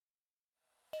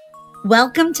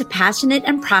Welcome to Passionate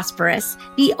and Prosperous,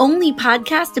 the only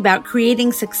podcast about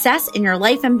creating success in your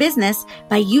life and business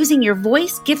by using your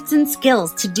voice, gifts, and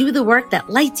skills to do the work that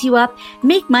lights you up,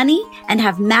 make money, and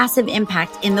have massive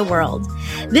impact in the world.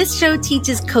 This show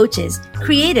teaches coaches,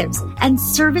 creatives, and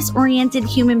service-oriented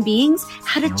human beings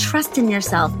how to trust in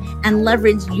yourself and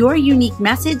leverage your unique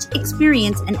message,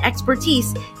 experience, and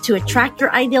expertise to attract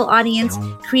your ideal audience,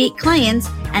 create clients,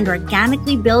 and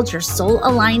organically build your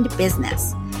soul-aligned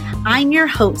business. I'm your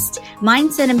host,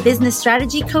 mindset and business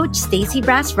strategy coach, Stacey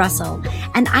Brass Russell,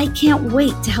 and I can't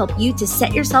wait to help you to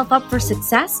set yourself up for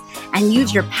success and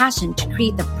use your passion to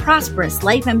create the prosperous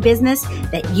life and business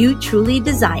that you truly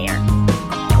desire.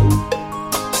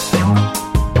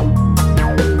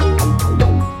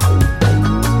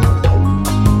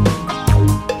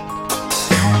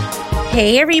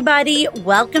 Hey everybody,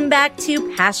 welcome back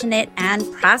to Passionate and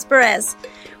Prosperous.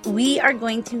 We are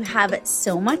going to have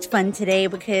so much fun today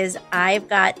because I've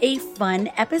got a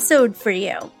fun episode for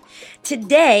you.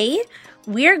 Today,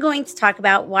 we're going to talk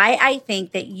about why I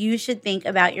think that you should think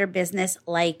about your business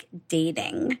like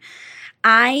dating.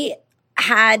 I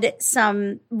had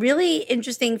some really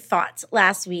interesting thoughts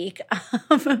last week.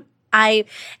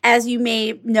 As you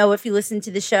may know, if you listen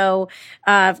to the show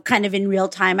kind of in real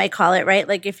time, I call it, right?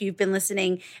 Like if you've been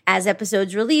listening as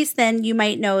episodes release, then you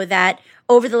might know that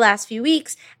over the last few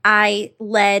weeks, I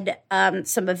led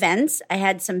some events. I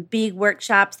had some big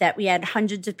workshops that we had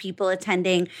hundreds of people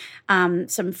attending,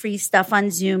 some free stuff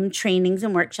on Zoom, trainings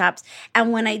and workshops.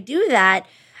 And when I do that,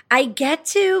 I get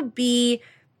to be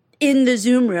in the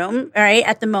Zoom room, all right,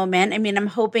 at the moment. I mean, I'm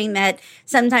hoping that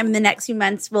sometime in the next few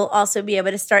months, we'll also be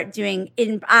able to start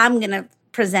I'm going to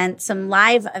present some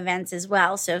live events as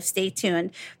well, so stay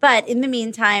tuned. But in the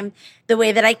meantime, the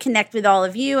way that I connect with all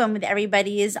of you and with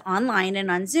everybody is online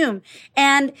and on Zoom.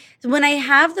 And when I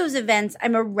have those events,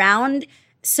 I'm around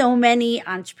so many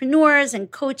entrepreneurs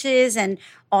and coaches and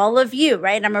all of you,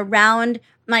 right? I'm around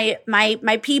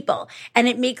my people. And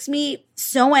it makes me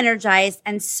so energized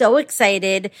and so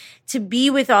excited to be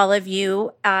with all of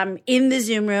you in the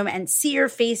Zoom room and see your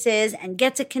faces and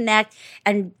get to connect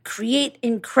and create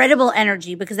incredible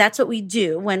energy, because that's what we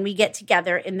do when we get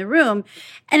together in the room.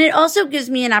 And it also gives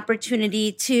me an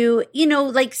opportunity to,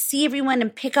 see everyone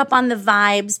and pick up on the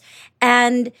vibes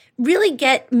and really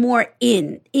get more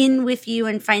in with you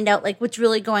and find out like what's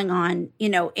really going on,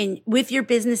 with your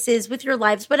businesses, with your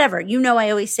lives, whatever. I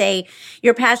always say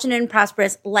you're passionate and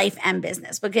prosperous life and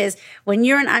business, because when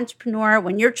you're an entrepreneur,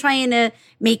 when you're trying to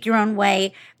make your own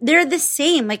way, they're the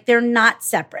same, like they're not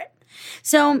separate.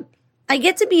 So I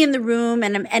get to be in the room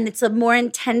and it's a more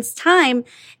intense time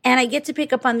and I get to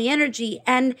pick up on the energy.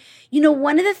 And,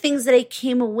 one of the things that I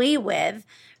came away with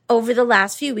over the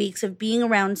last few weeks of being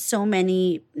around so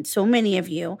many of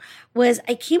you was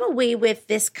I came away with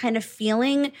this kind of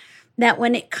feeling that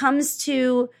when it comes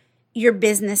to your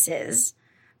businesses,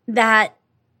 that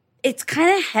it's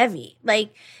kind of heavy,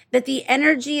 like that the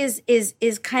energy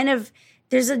is kind of,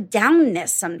 there's a downness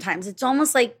sometimes. It's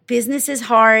almost like business is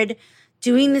hard,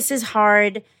 doing this is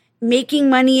hard, making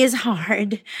money is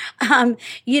hard,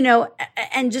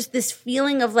 and just this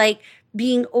feeling of like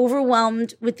being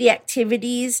overwhelmed with the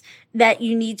activities that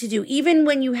you need to do. Even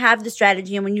when you have the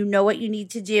strategy and when you know what you need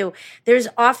to do, there's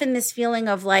often this feeling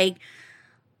of like,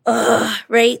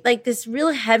 right? Like this real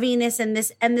heaviness and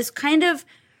this kind of,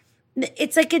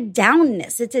 it's like a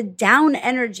downness. It's a down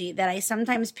energy that I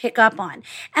sometimes pick up on.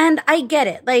 And I get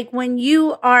it. Like when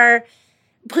you are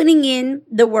putting in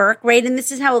the work, right? And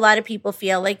this is how a lot of people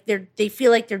feel, like they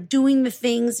feel like they're doing the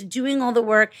things, doing all the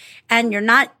work, and you're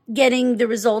not getting the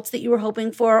results that you were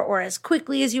hoping for or as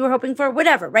quickly as you were hoping for,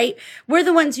 whatever, right? We're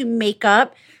the ones who make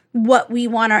up what we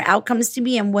want our outcomes to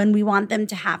be and when we want them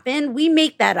to happen. We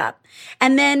make that up.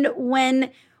 And then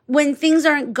when things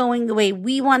aren't going the way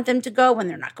we want them to go, when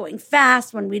they're not going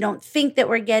fast, when we don't think that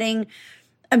we're getting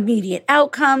immediate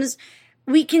outcomes,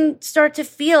 we can start to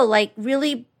feel like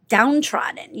really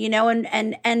downtrodden,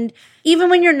 and even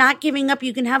when you're not giving up,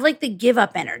 you can have like the give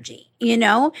up energy,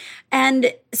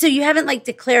 and so you haven't like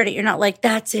declared it. You're not like,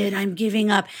 that's it, I'm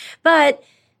giving up. But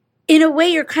in a way,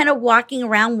 you're kind of walking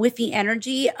around with the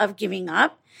energy of giving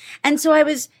up. And so I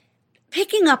was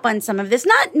picking up on some of this,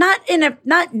 not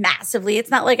massively.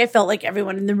 It's not like I felt like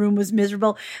everyone in the room was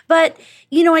miserable, but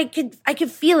I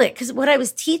could feel it, because what I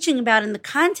was teaching about and the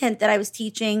content that I was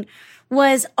teaching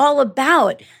was all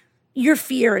about your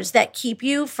fears that keep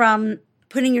you from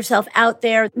putting yourself out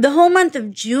there. The whole month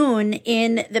of June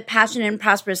in the Passionate and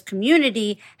Prosperous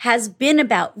community has been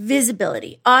about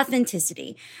visibility,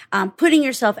 authenticity, putting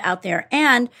yourself out there,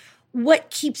 and what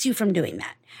keeps you from doing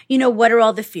that. what are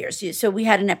all the fears? So we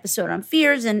had an episode on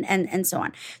fears and so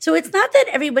on. So it's not that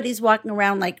everybody's walking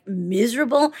around like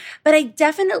miserable, but I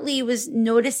definitely was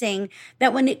noticing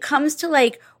that when it comes to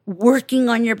like working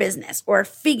on your business or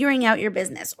figuring out your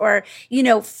business or,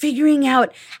 figuring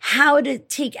out how to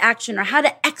take action or how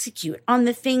to execute on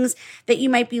the things that you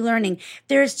might be learning,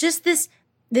 there's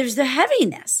the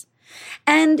heaviness.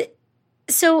 And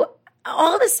so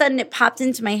all of a sudden it popped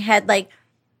into my head, like,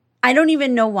 I don't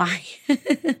even know why,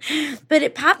 but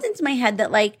it popped into my head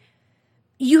that like,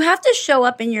 you have to show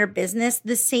up in your business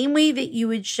the same way that you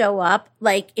would show up,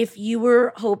 like if you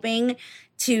were hoping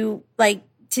to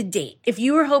date, if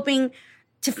you were hoping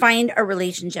to find a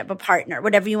relationship, a partner,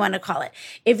 whatever you want to call it.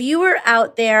 If you were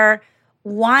out there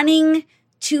wanting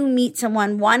to meet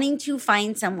someone, wanting to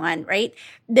find someone, right?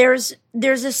 There's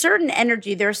a certain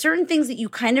energy. There are certain things that you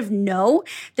kind of know.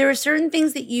 There are certain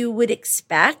things that you would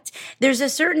expect. There's a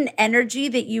certain energy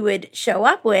that you would show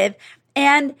up with.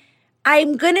 And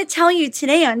I'm going to tell you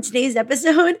today on today's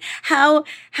episode how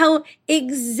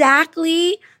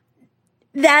exactly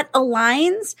that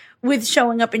aligns with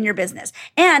showing up in your business.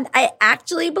 And I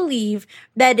actually believe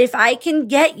that if I can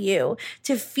get you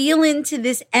to feel into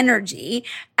this energy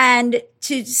and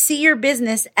to see your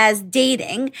business as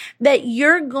dating, that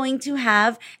you're going to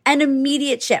have an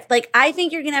immediate shift. Like, I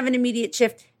think you're going to have an immediate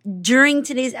shift during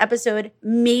today's episode,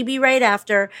 maybe right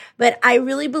after. But I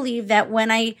really believe that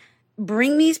when I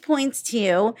bring these points to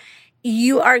you,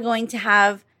 you are going to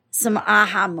have some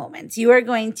aha moments. You are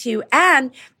going to,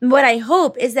 and what I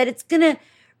hope is that it's going to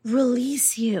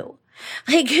release you.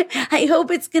 Like, I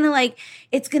hope it's going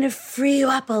to free you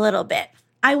up a little bit.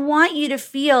 I want you to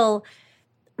feel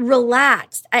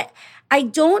relaxed. I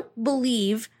don't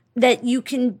believe that you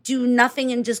can do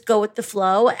nothing and just go with the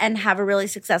flow and have a really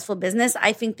successful business.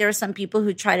 I think there are some people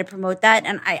who try to promote that,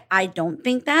 and I don't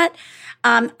think that.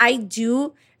 I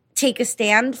do take a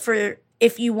stand for,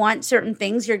 if you want certain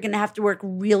things, you're going to have to work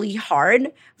really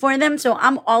hard for them. So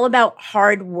I'm all about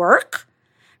hard work,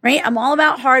 right? I'm all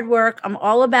about hard work. I'm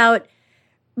all about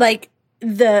like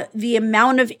the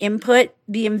amount of input,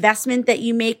 the investment that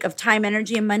you make of time,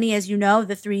 energy, and money, as you know,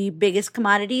 the three biggest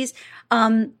commodities.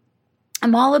 I'm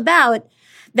all about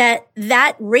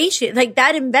that ratio, like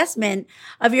that investment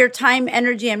of your time,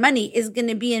 energy, and money is going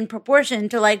to be in proportion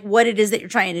to like what it is that you're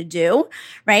trying to do,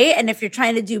 right? And if you're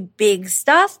trying to do big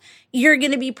stuff, you're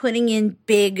going to be putting in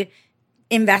big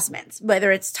investments, whether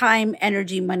it's time,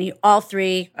 energy, money, all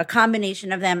three, a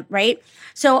combination of them, right?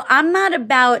 So I'm not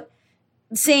about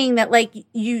saying that like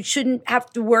you shouldn't have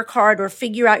to work hard or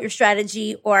figure out your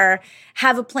strategy or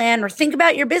have a plan or think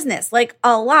about your business, like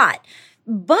a lot.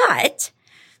 But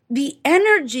the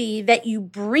energy that you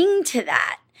bring to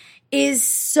that is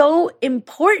so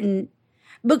important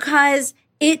because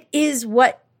it is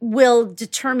what will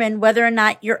determine whether or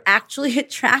not you're actually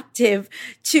attractive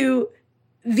to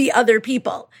the other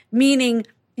people, meaning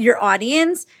your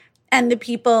audience and the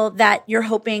people that you're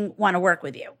hoping want to work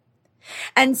with you.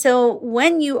 And so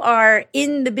when you are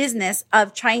in the business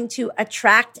of trying to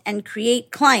attract and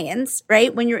create clients,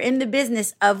 right? When you're in the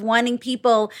business of wanting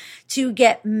people to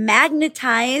get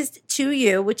magnetized to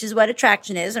you, which is what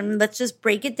attraction is. I mean, let's just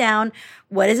break it down.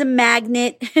 What is a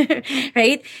magnet,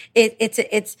 right?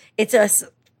 It's a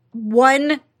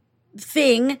one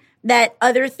thing that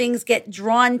other things get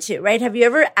drawn to, right? Have you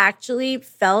ever actually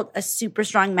felt a super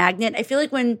strong magnet? I feel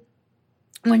like when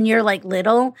you're like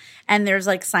little and there's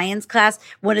like science class,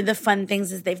 one of the fun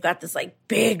things is they've got this like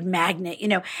big magnet,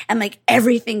 and like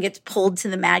everything gets pulled to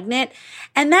the magnet.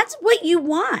 And that's what you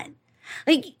want.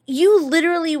 Like you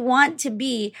literally want to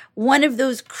be one of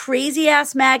those crazy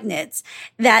ass magnets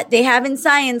that they have in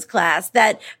science class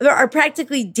that are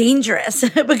practically dangerous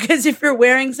because if you're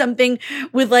wearing something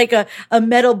with like a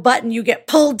metal button, you get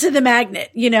pulled to the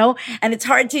magnet, and it's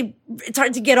hard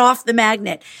to get off the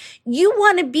magnet. You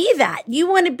want to be that. You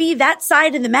want to be that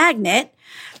side of the magnet,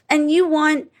 and you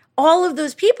want all of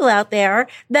those people out there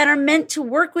that are meant to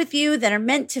work with you, that are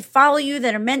meant to follow you,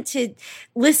 that are meant to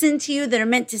listen to you, that are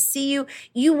meant to see you.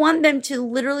 You want them to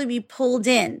literally be pulled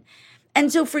in.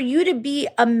 And so for you to be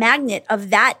a magnet of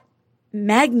that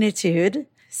magnitude,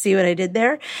 see what I did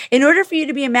there? In order for you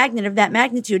to be a magnet of that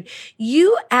magnitude,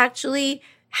 you actually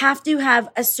have to have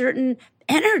a certain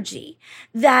energy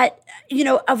that,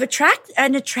 of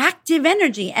an attractive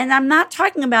energy. And I'm not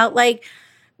talking about like,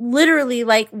 literally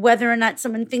like whether or not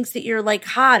someone thinks that you're like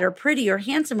hot or pretty or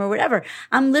handsome or whatever.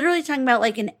 I'm literally talking about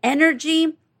like an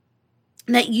energy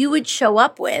that you would show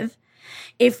up with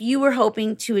if you were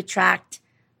hoping to attract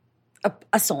a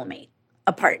soulmate,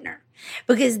 a partner,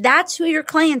 because that's who your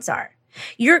clients are.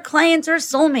 Your clients are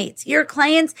soulmates. Your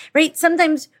clients, right?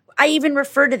 Sometimes I even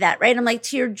refer to that, right? I'm like,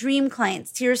 to your dream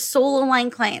clients, to your soul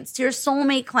aligned clients, to your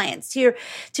soulmate clients, to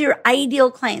your ideal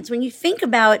clients. When you think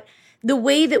about the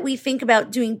way that we think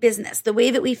about doing business, the way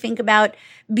that we think about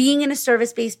being in a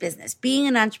service-based business, being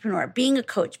an entrepreneur, being a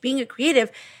coach, being a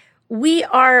creative, we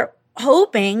are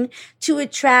hoping to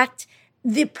attract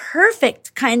the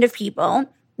perfect kind of people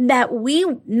that we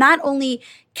not only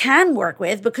can work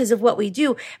with because of what we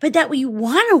do, but that we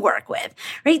want to work with,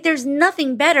 right? There's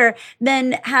nothing better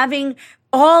than having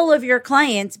all of your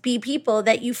clients be people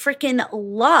that you freaking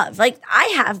love. Like I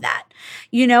have that,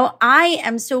 I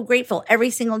am so grateful every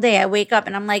single day. I wake up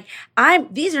and I'm like,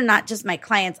 these are not just my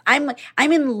clients. I'm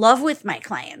in love with my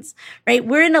clients, right?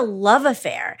 We're in a love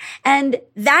affair. And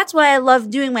that's why I love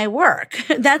doing my work.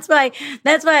 That's why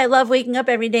I love waking up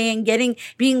every day and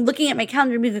looking at my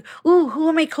calendar and being like, ooh, who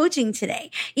am I coaching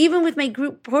today? Even with my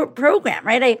group program,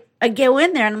 right? I go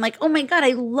in there and I'm like, oh my God,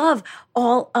 I love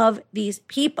all of these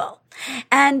people.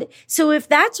 And so if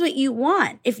that's what you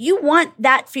want, if you want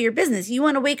that for your business, you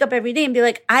want to wake up every day and be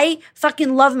like, I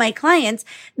fucking love my clients,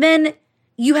 then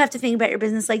you have to think about your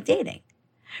business like dating,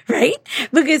 right?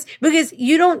 Because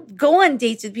you don't go on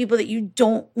dates with people that you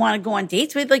don't want to go on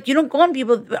dates with. Like you don't go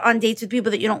on dates with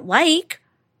people that you don't like.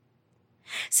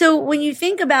 So when you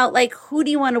think about like, who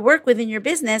do you want to work with in your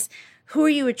business? Who are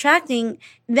you attracting?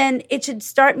 Then it should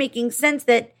start making sense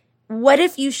that what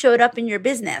if you showed up in your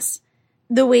business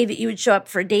the way that you would show up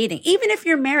for dating, even if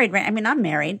you're married, right? I mean, I'm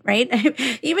married, right?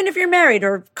 Even if you're married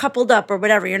or coupled up or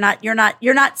whatever, you're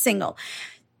not single.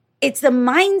 It's the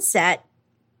mindset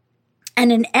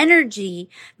and an energy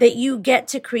that you get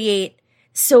to create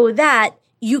so that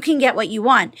you can get what you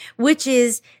want, which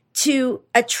is to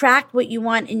attract what you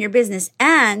want in your business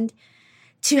and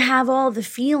to have all the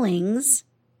feelings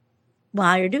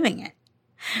while you're doing it.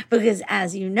 Because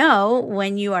as you know,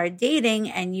 when you are dating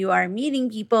and you are meeting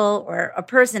people or a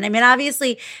person, I mean,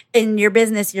 obviously in your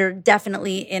business, you're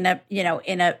definitely in a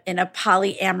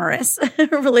polyamorous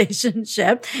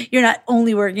relationship. You're not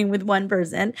only working with one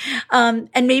person. And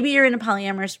maybe you're in a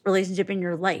polyamorous relationship in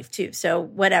your life too. So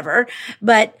whatever.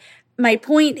 But my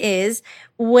point is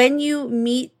when you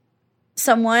meet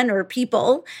someone or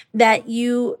people that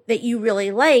you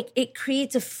really like, it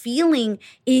creates a feeling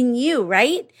in you,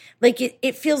 right? Like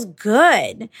it feels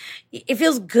good. It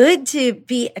feels good to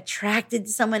be attracted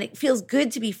to someone. It feels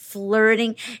good to be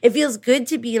flirting. It feels good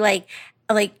to be like,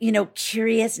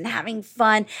 curious and having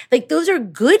fun. Like those are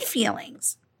good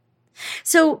feelings.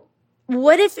 So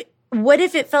what if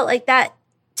it felt like that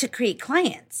to create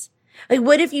clients? Like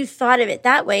what if you thought of it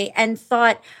that way and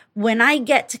thought, when I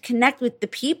get to connect with the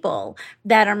people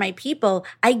that are my people,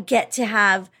 I get to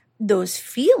have those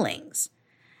feelings.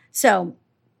 So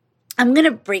I'm going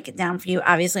to break it down for you.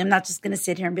 Obviously, I'm not just going to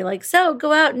sit here and be like, so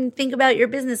go out and think about your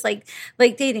business like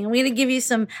dating. I'm going to give you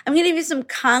some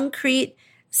concrete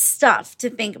stuff to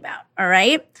think about. All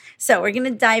right. So we're going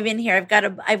to dive in here. I've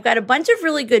got a bunch of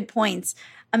really good points.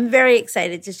 I'm very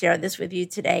excited to share this with you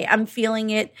today. I'm feeling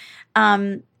it.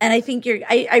 And I think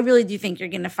I really do think you're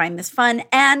going to find this fun.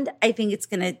 And I think it's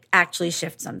going to actually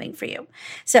shift something for you.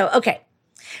 So, okay.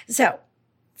 So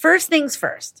first things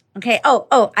first. Okay.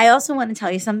 Oh, I also want to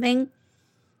tell you something.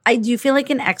 I do feel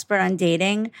like an expert on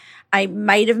dating. I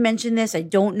might have mentioned this. I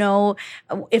don't know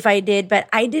if I did, but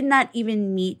I did not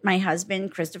even meet my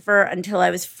husband, Christopher, until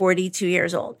I was 42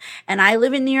 years old. And I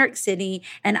live in New York City,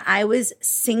 and I was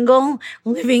single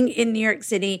living in New York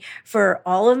City for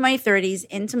all of my 30s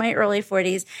into my early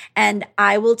 40s. And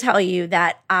I will tell you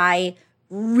that I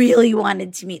really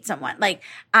wanted to meet someone. Like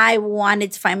I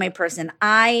wanted to find my person.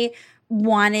 I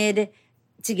wanted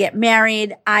to get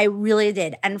married. I really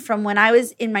did. And from when I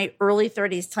was in my early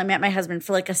 30s till I met my husband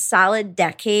for like a solid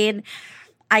decade,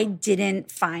 I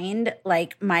didn't find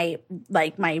like my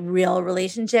real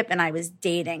relationship, and I was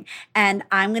dating. And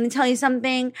I'm going to tell you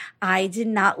something. I did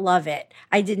not love it.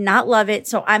 I did not love it.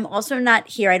 So I'm also not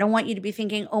here. I don't want you to be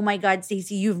thinking, oh my God,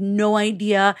 Stacey, you have no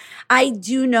idea. I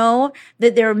do know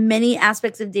that there are many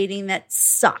aspects of dating that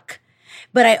suck,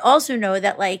 but I also know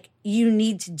that like you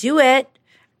need to do it,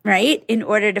 right? In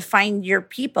order to find your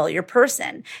people, your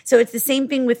person. So it's the same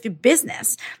thing with your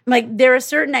business. Like there are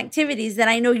certain activities that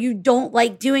I know you don't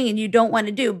like doing and you don't want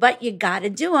to do, but you got to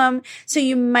do them. So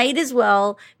you might as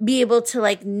well be able to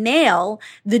like nail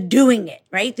the doing it,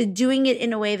 right? The doing it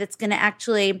in a way that's going to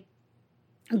actually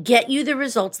get you the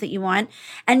results that you want.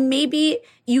 And maybe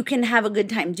you can have a good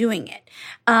time doing it.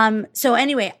 So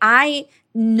anyway, I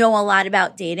know a lot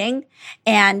about dating,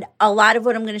 and a lot of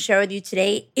what I'm going to share with you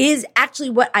today is actually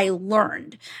what I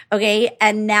learned. Okay.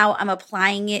 And now I'm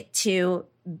applying it to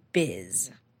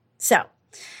biz. So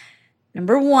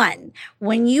Number one,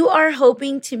 when you are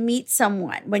hoping to meet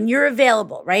someone, when you're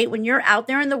available, right? When you're out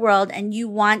there in the world and you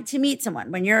want to meet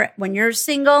someone, when you're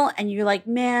single and you're like,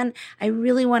 man, I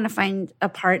really want to find a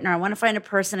partner. I want to find a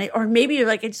person. Or maybe you're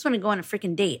like, I just want to go on a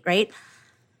freaking date, right?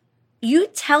 You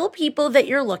tell people that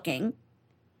you're looking.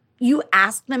 You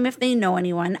ask them if they know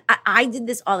anyone. I did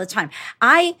this all the time.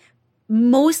 I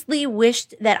mostly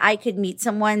wished that I could meet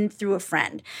someone through a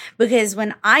friend, because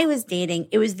when I was dating,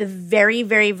 it was the very,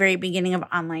 very, very beginning of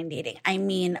online dating. I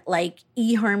mean, like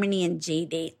eHarmony and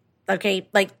JDate. Okay.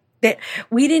 Like that.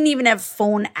 We didn't even have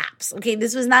phone apps. Okay.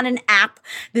 This was not an app.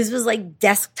 This was like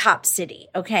Desktop City.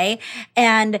 Okay.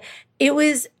 And it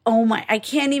was, oh my, I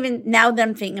can't even, now that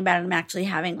I'm thinking about it, I'm actually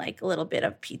having like a little bit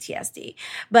of PTSD.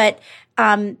 But,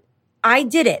 I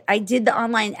did it. I did the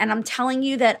online, and I'm telling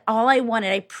you that all I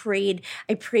wanted, I prayed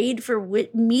for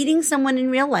meeting someone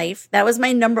in real life. That was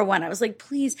my number one. I was like,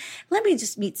 please let me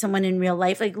just meet someone in real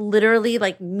life. Like literally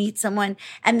like meet someone.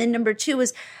 And then number two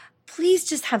was, please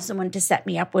just have someone to set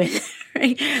me up with.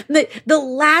 Right? The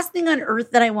last thing on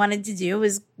earth that I wanted to do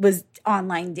was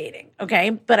online dating. Okay.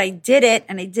 But I did it,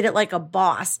 and I did it like a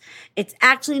boss. It's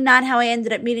actually not how I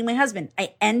ended up meeting my husband.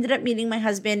 I ended up meeting my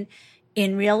husband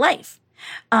in real life.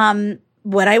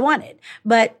 What I wanted,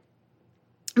 but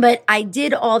I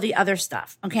did all the other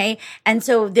stuff. Okay. And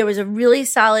so there was a really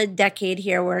solid decade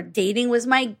here where dating was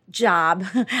my job.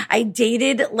 I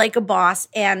dated like a boss.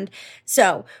 And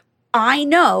so I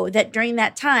know that during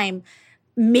that time,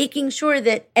 making sure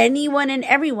that anyone and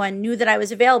everyone knew that I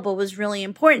was available was really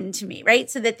important to me,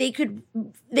 right? So that they could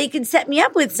set me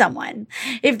up with someone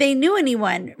if they knew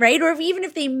anyone, right? Or even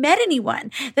if they met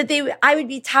anyone, that I would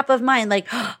be top of mind, like,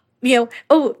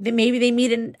 maybe they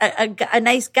meet a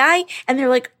nice guy and they're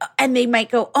like, and they might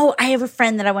go, oh, I have a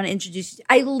friend that I want to introduce you to.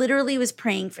 I literally was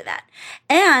praying for that.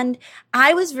 And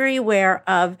I was very aware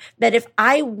of that if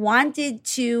I wanted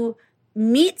to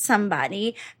meet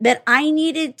somebody, that I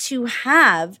needed to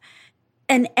have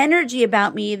an energy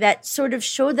about me that sort of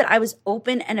showed that I was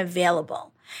open and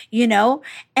available,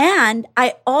 And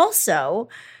I also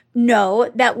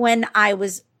know that when I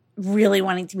was really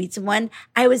wanting to meet someone,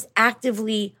 I was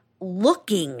actively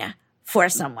looking for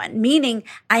someone, meaning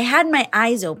I had my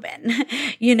eyes open,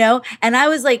 and I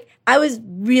was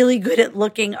really good at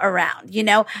looking around,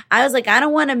 I was like, I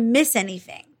don't want to miss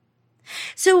anything.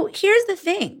 So here's the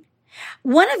thing.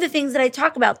 One of the things that I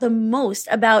talk about the most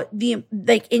about in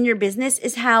your business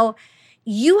is how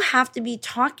you have to be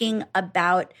talking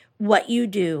about what you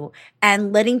do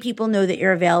and letting people know that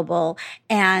you're available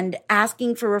and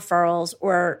asking for referrals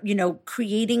or,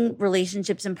 creating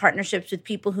relationships and partnerships with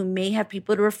people who may have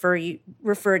people to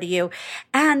refer to you.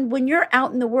 And when you're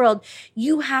out in the world,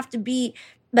 you have to be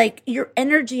like, your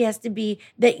energy has to be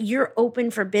that you're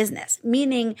open for business,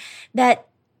 meaning that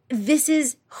this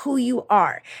is who you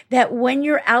are, that when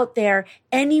you're out there,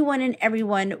 anyone and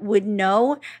everyone would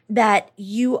know that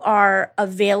you are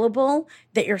available,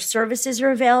 that your services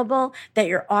are available, that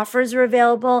your offers are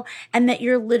available, and that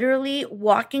you're literally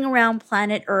walking around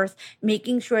planet Earth,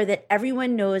 making sure that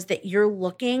everyone knows that you're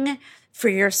looking for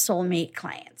your soulmate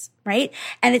clients, right?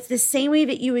 And it's the same way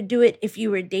that you would do it if you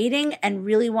were dating and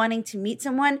really wanting to meet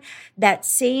someone.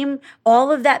 All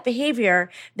of that behavior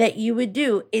that you would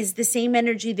do is the same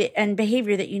energy and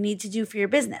behavior that you need to do for your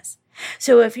business.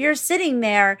 So if you're sitting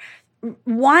there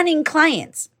wanting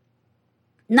clients,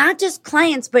 not just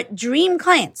clients, but dream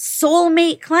clients,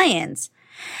 soulmate clients,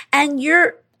 and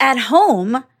you're at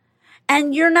home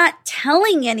and you're not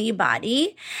telling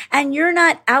anybody, and you're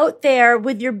not out there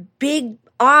with your big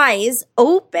eyes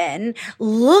open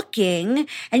looking,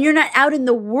 and you're not out in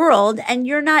the world, and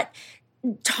you're not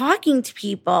talking to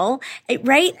people,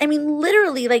 right? I mean,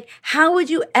 literally, like, how would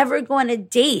you ever go on a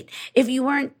date if you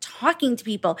weren't talking to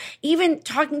people, even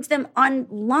talking to them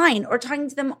online or talking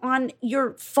to them on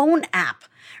your phone app,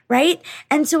 right?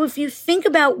 And so if you think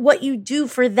about what you do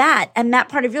for that and that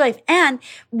part of your life, and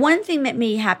one thing that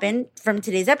may happen from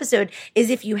today's episode is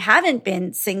if you haven't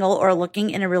been single or looking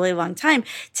in a really long time,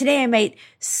 today I might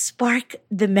spark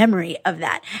the memory of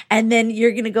that. And then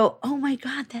you're going to go, oh my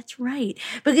God, that's right.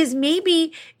 Because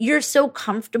maybe you're so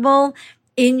comfortable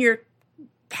in your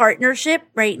partnership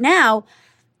right now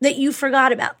that you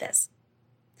forgot about this.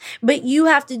 But you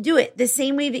have to do it the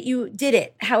same way that you did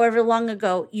it however long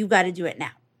ago. You got to do it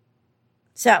now.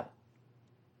 So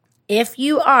if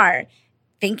you are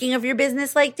thinking of your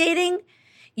business like dating,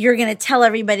 you're going to tell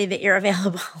everybody that you're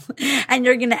available and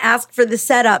you're going to ask for the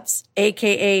setups,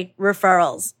 AKA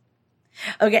referrals.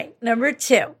 Okay. Number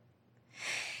 2,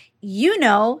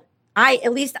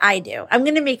 at least I do. I'm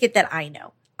going to make it that I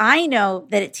know. I know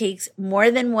that it takes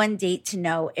more than one date to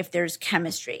know if there's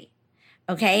chemistry.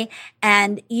 Okay.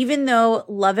 And even though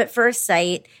love at first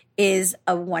sight is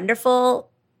a wonderful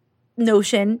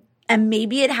notion, and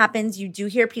maybe it happens, you do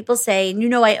hear people say,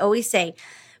 and I always say,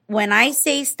 when I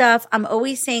say stuff, I'm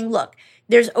always saying, look,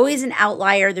 there's always an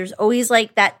outlier. There's always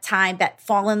like that time, that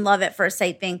fall in love at first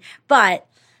sight thing. But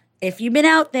if you've been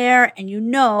out there and you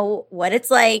know what it's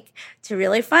like to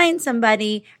really find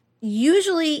somebody,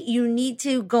 usually you need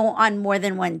to go on more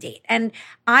than one date. And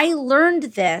I learned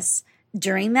this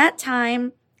during that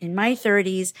time in my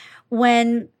 30s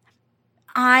when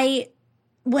I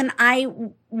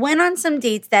went on some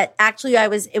dates that actually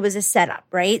it was a setup,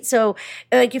 right? So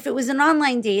like if it was an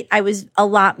online date, I was a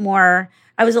lot more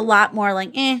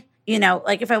like,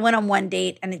 like if I went on one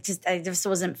date and I just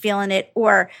wasn't feeling it,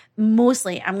 or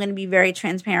mostly I'm going to be very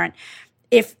transparent.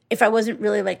 If I wasn't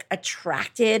really like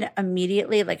attracted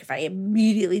immediately, like if I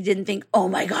immediately didn't think, oh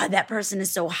my God, that person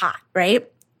is so hot, right?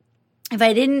 If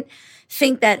I didn't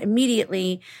think that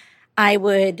immediately, I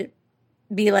would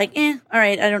be like, all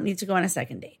right, I don't need to go on a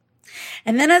second date.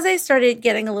 And then as I started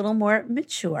getting a little more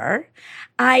mature,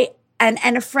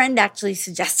 and a friend actually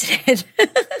suggested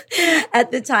it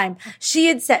at the time. She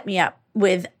had set me up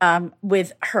with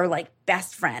her like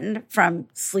best friend from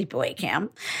sleepaway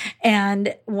camp.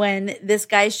 And when this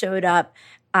guy showed up,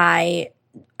 I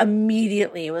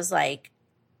immediately was like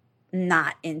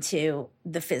not into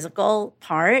the physical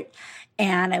part.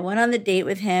 And I went on the date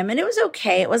with him and it was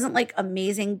okay. It wasn't like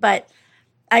amazing, but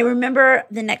I remember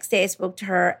the next day I spoke to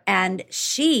her, and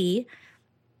she,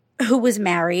 who was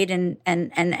married and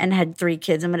had 3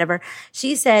 kids and whatever,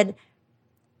 she said,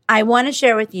 I want to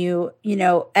share with you,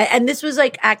 and this was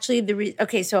like actually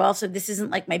okay, so also this isn't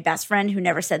like my best friend who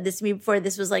never said this to me before.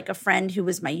 This was like a friend who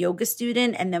was my yoga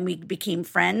student, and then we became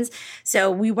friends. So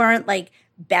we weren't like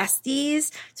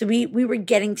besties. So we were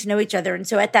getting to know each other. And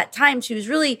so at that time, she was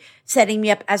really setting me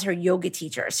up as her yoga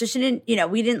teacher. So she didn't,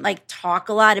 we didn't like talk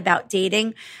a lot about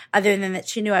dating other than that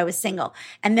she knew I was single.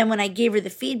 And then when I gave her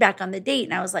the feedback on the date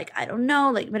and I was like, I don't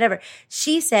know, like whatever,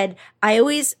 she said, I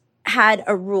always had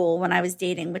a rule when I was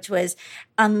dating, which was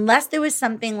unless there was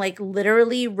something like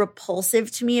literally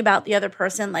repulsive to me about the other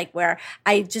person, like where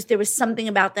there was something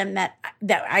about them that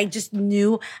I just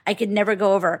knew I could never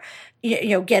go over,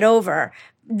 get over,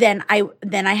 then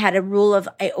I had a rule of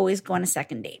I always go on a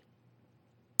second date.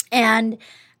 And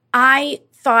I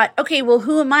thought, okay, well,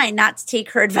 who am I not to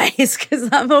take her advice? Because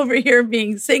I'm over here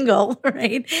being single,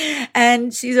 right?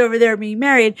 And she's over there being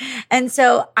married. And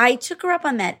so I took her up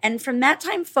on that. And from that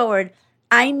time forward,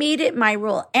 I made it my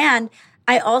rule. And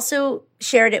I also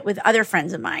shared it with other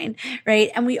friends of mine,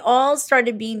 right? And we all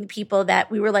started being the people that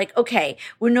we were like, okay,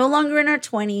 we're no longer in our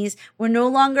 20s. We're no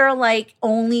longer like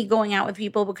only going out with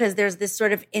people because there's this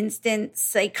sort of instant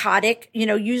psychotic,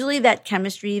 usually that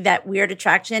chemistry, that weird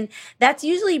attraction, that's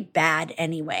usually bad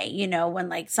anyway, when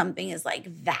like something is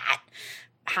like that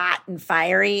hot and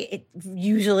fiery, it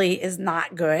usually is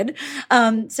not good.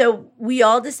 So we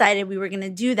all decided we were going to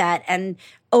do that and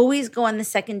always go on the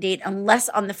second date unless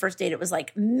on the first date it was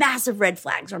like massive red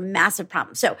flags or massive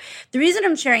problems. So the reason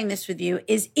I'm sharing this with you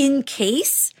is in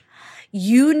case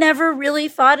you never really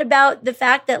thought about the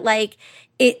fact that like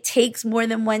it takes more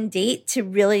than one date to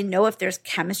really know if there's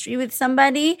chemistry with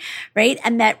somebody, right?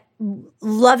 And that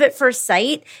love at first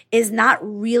sight is not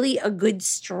really a good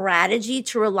strategy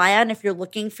to rely on if you're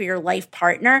looking for your life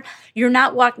partner. You're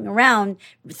not walking around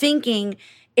thinking,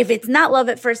 if it's not love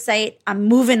at first sight, I'm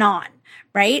moving on,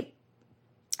 right?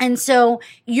 And so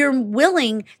you're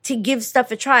willing to give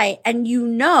stuff a try, and you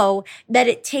know that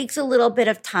it takes a little bit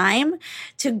of time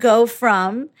to go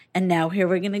from, and now here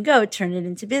we're going to go, turn it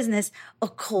into business, a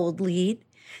cold lead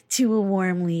to a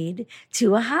warm lead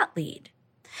to a hot lead.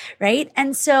 Right?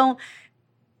 And so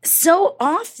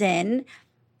often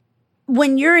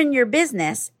when you're in your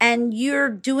business and you're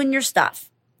doing your stuff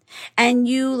and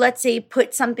you, let's say,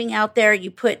 put something out there,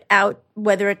 you put out,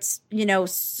 whether it's,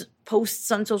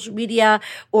 posts on social media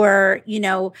or,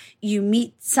 you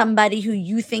meet somebody who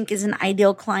you think is an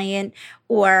ideal client,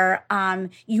 or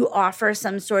you offer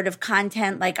some sort of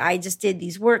content like I just did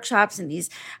these workshops and these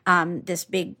this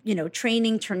big,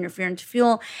 training, turn your fear into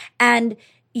fuel. And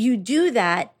you do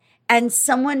that and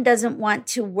someone doesn't want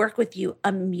to work with you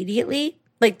immediately,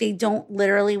 like they don't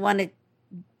literally want to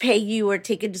pay you or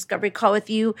take a discovery call with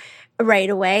you right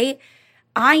away.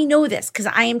 I know this because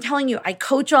I am telling you, I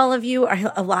coach all of you,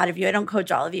 or a lot of you. I don't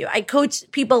coach all of you. I coach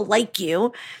people like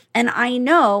you and I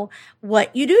know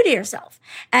what you do to yourself.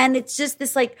 And it's just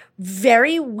this like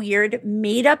very weird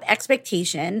made up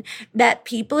expectation that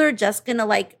people are just going to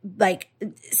like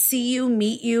see you,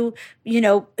 meet you,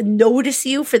 notice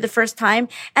you for the first time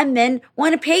and then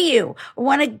want to pay you,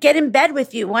 want to get in bed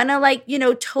with you, want to like,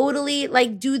 totally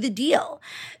like do the deal.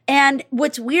 And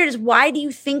what's weird is, why do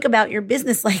you think about your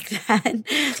business like that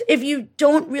if you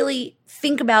don't really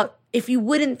think about, if you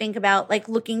wouldn't think about like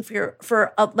looking for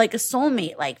a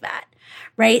soulmate like that,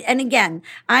 right? And again,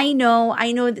 I know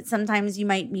that sometimes you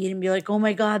might meet and be like, oh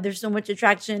my God, there's so much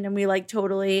attraction and we like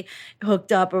totally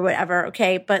hooked up or whatever.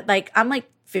 Okay. But like, I'm like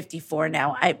 54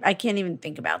 now. I can't even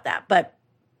think about that. But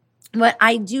what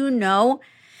I do know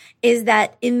is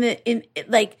that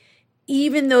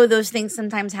even though those things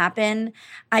sometimes happen,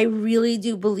 I really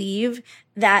do believe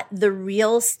that the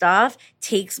real stuff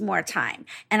takes more time.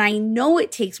 And I know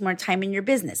it takes more time in your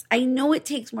business. I know it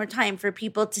takes more time for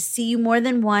people to see you more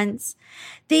than once.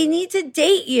 They need to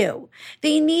date you.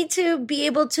 They need to be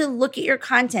able to look at your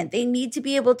content. They need to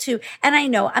be able to, and I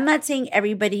know I'm not saying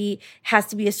everybody has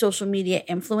to be a social media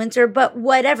influencer, but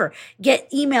whatever, get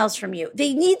emails from you.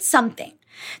 They need something.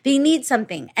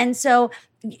 And so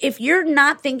if you're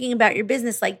not thinking about your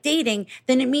business like dating,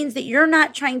 then it means that you're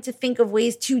not trying to think of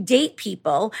ways to date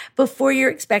people before you're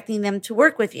expecting them to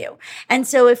work with you. And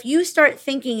so if you start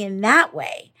thinking in that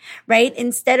way, right,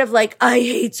 instead of like, I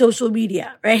hate social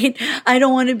media, right? I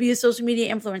don't want to be a social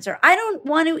media influencer. I don't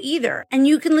want to either. And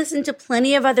you can listen to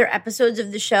plenty of other episodes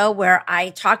of the show where I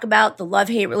talk about the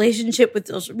love-hate relationship with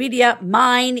social media,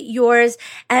 mine, yours,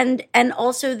 and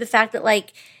also the fact that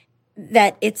like,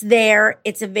 that it's there,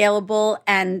 it's available,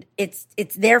 and it's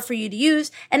there for you to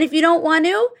use. And if you don't want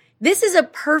to, this is a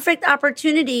perfect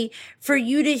opportunity for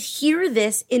you to hear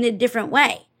this in a different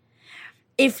way.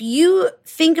 If you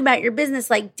think about your business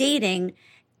like dating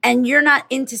and you're not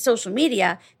into social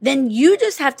media, then you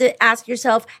just have to ask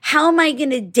yourself, how am I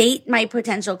going to date my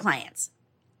potential clients?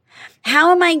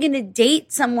 How am I going to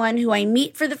date someone who I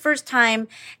meet for the first time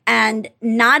and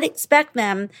not expect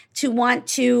them to want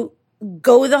to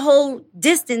go the whole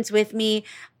distance with me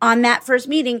on that first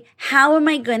meeting? How am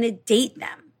I going to date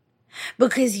them?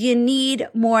 Because you need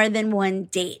more than one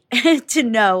date to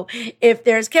know if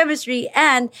there's chemistry,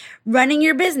 and running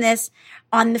your business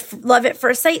on the love at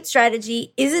first sight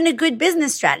strategy isn't a good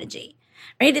business strategy,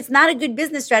 right? It's not a good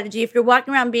business strategy if you're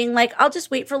walking around being like, I'll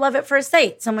just wait for love at first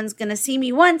sight. Someone's going to see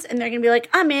me once and they're going to be like,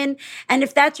 I'm in. And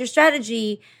if that's your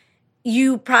strategy,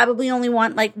 you probably only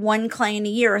want like one client a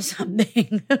year or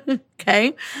something.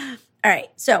 Okay. All right.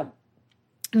 So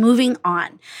moving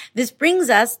on. This brings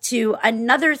us to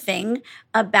another thing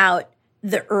about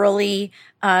the early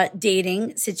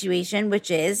dating situation,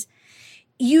 which is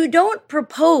you don't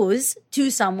propose to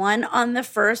someone on the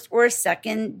first or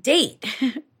second date.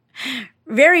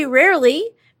 Very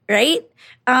rarely, right?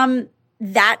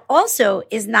 That also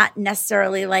is not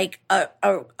necessarily like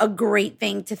a great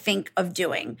thing to think of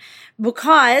doing,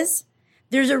 because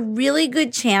there's a really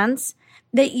good chance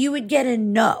that you would get a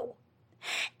no.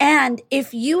 And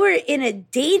if you were in a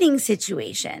dating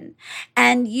situation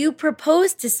and you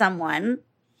propose to someone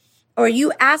or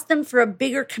you ask them for a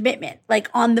bigger commitment, like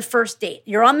on the first date,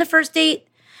 you're on the first date,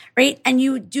 right? And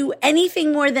you do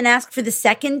anything more than ask for the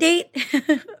second date,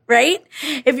 right?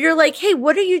 If you're like, hey,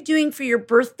 what are you doing for your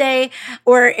birthday?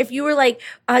 Or if you were like,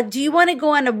 do you want to go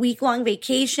on a week-long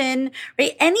vacation,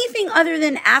 right? Anything other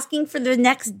than asking for the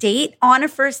next date on a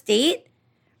first date,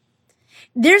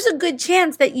 there's a good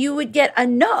chance that you would get a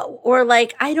no, or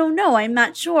like, I don't know, I'm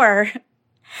not sure.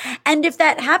 And if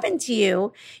that happened to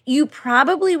you, you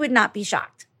probably would not be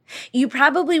shocked. You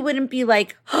probably wouldn't be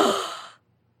like, oh,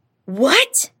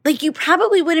 what? Like, you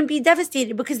probably wouldn't be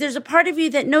devastated, because there's a part of you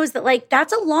that knows that like,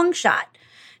 that's a long shot.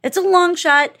 It's a long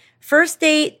shot. First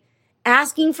date,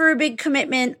 asking for a big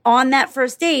commitment on that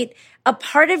first date. A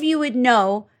part of you would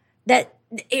know that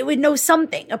it would know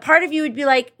something. A part of you would be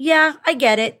like, yeah, I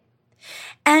get it.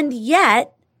 And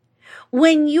yet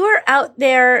when you're out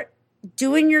there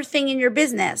doing your thing in your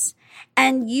business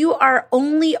and you are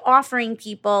only offering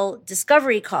people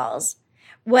discovery calls,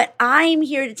 what I'm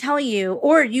here to tell you,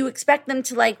 or you expect them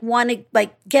to like want to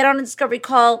like get on a discovery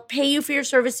call, pay you for your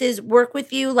services, work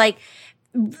with you, like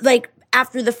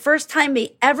after the first time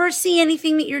they ever see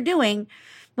anything that you're doing,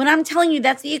 when I'm telling you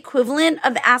that's the equivalent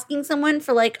of asking someone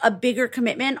for like a bigger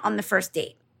commitment on the first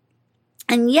date.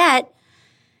 And yet,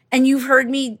 and you've heard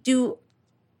me do,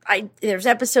 there's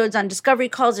episodes on discovery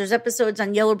calls, there's episodes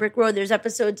on Yellow Brick Road, there's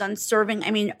episodes on serving.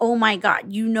 I mean, oh my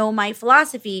God, you know my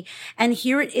philosophy. And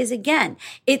here it is again.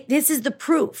 This is the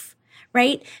proof,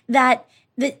 right? That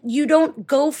you don't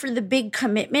go for the big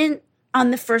commitment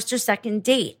on the first or second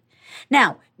date.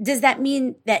 Now, does that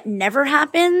mean that never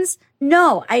happens?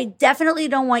 No, I definitely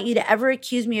don't want you to ever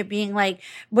accuse me of being like,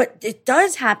 but it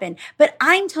does happen. But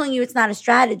I'm telling you, it's not a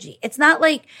strategy. It's not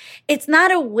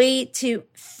a way to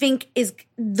think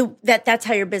that that's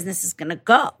how your business is going to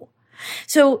go.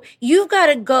 So you've got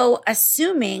to go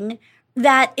assuming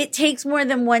that it takes more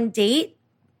than one date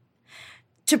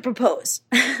to propose,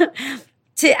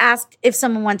 to ask if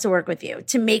someone wants to work with you,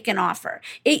 to make an offer.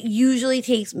 It usually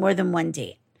takes more than one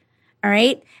date. All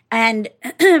right. And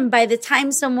by the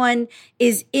time someone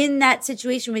is in that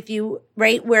situation with you,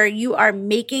 right, where you are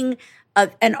making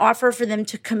an offer for them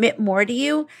to commit more to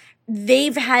you,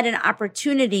 they've had an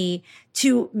opportunity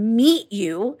to meet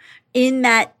you in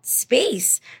that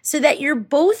space so that you're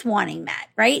both wanting that,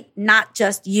 right? Not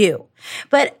just you.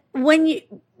 But when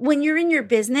you're in your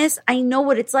business, I know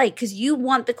what it's like because you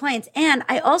want the clients. And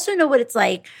I also know what it's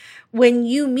like when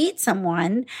you meet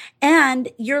someone and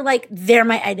you're like, they're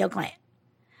my ideal client.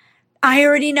 I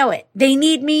already know it. They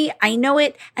need me. I know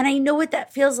it. And I know what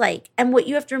that feels like. And what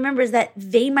you have to remember is that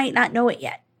they might not know it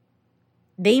yet.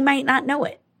 They might not know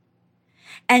it.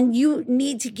 And you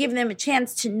need to give them a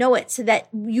chance to know it so that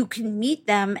you can meet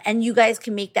them and you guys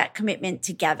can make that commitment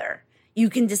together. You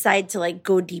can decide to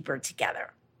go deeper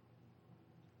together.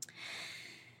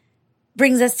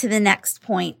 Brings us to the next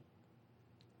point.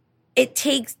 It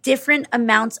takes different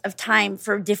amounts of time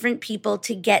for different people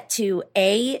to get to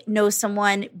A, know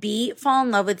someone, B, fall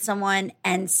in love with someone,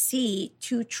 and C,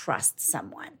 to trust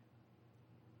someone.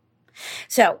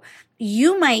 So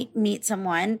you might meet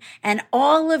someone and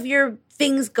all of your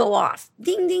things go off.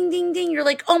 Ding, ding, ding, ding. You're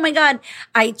like, oh my God,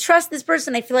 I trust this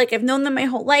person. I feel like I've known them my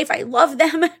whole life. I love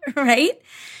them, right?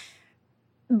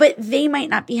 But they might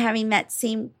not be having that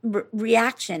same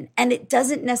reaction. And it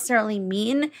doesn't necessarily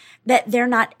mean that they're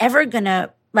not ever going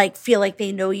to feel like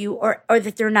they know you or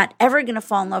that they're not ever going to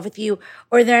fall in love with you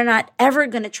or they're not ever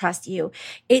going to trust you.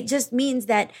 It just means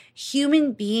that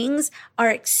human beings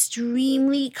are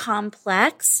extremely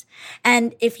complex.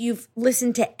 And if you've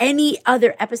listened to any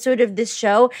other episode of this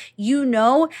show, you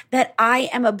know that I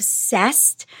am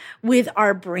obsessed with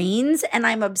our brains and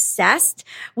I'm obsessed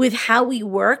with how we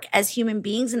work as human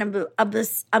beings. And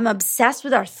I'm obsessed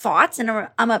with our thoughts and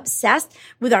I'm obsessed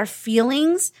with our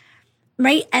feelings,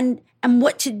 right? And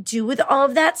what to do with all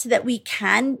of that so that we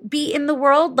can be in the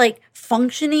world,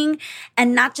 functioning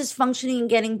and not just functioning and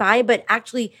getting by, but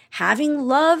actually having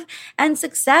love and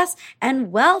success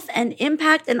and wealth and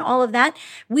impact and all of that.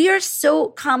 We are so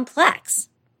complex.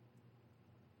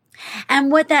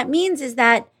 And what that means is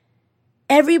that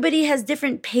everybody has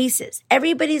different paces.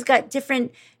 Everybody's got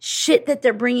different shit that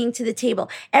they're bringing to the table.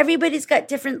 Everybody's got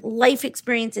different life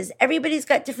experiences. Everybody's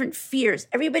got different fears.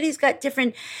 Everybody's got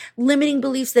different limiting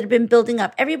beliefs that have been building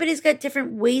up. Everybody's got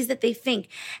different ways that they think.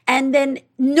 And then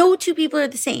no two people are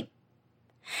the same.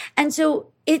 And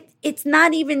so it's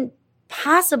not even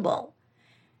possible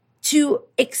to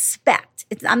expect.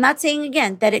 I'm not saying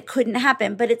again that it couldn't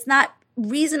happen, but it's not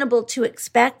reasonable to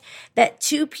expect that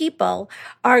two people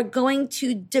are going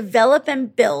to develop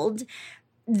and build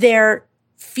their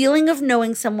feeling of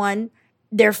knowing someone,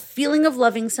 their feeling of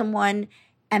loving someone,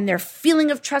 and their feeling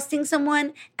of trusting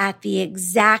someone at the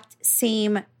exact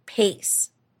same pace.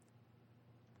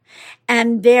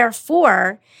 And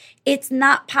therefore, it's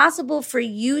not possible for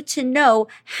you to know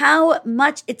how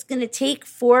much it's going to take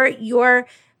for your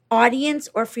audience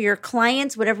or for your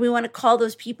clients, whatever we want to call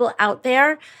those people out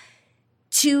there,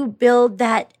 to build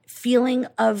that feeling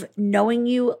of knowing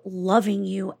you, loving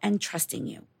you, and trusting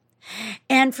you.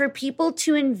 And for people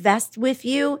to invest with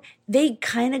you, they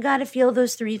kind of got to feel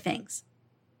those three things.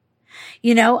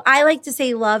 I like to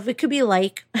say love. It could be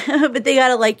but they got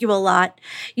to like you a lot.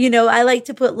 I like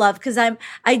to put love because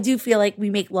I do feel like we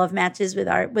make love matches with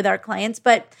our clients,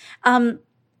 but,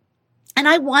 and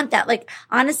I want that.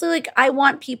 Honestly, I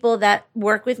want people that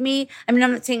work with me. I mean,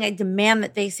 I'm not saying I demand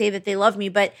that they say that they love me,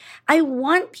 but I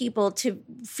want people to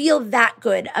feel that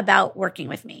good about working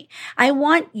with me. I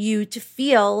want you to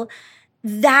feel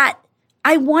that.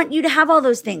 I want you to have all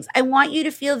those things. I want you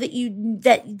to feel that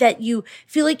you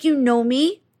feel like you know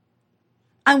me.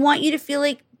 I want you to feel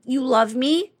like you love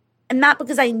me, and not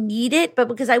because I need it, but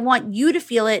because I want you to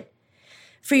feel it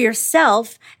for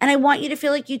yourself. And I want you to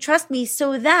feel like you trust me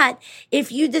so that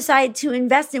if you decide to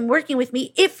invest in working with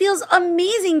me, it feels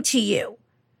amazing to you.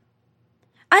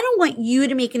 I don't want you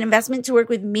to make an investment to work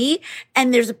with me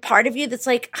and there's a part of you that's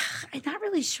like, I'm not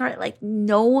really sure I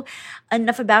know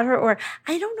enough about her, or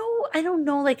I don't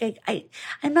know,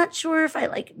 I'm not sure if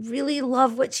I really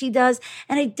love what she does.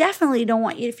 And I definitely don't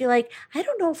want you to feel like, I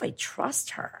don't know if I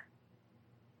trust her.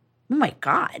 Oh my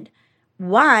God.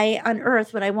 Why on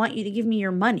earth would I want you to give me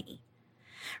your money?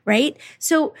 right?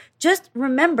 So just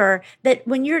remember that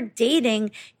when you're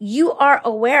dating, you are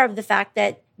aware of the fact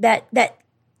that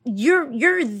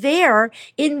you're there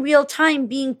in real time,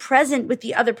 being present with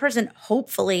the other person.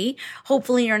 Hopefully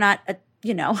you're not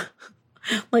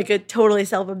like a totally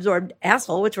self-absorbed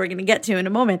asshole, which we're going to get to in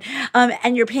a moment.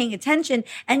 And you're paying attention,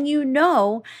 and you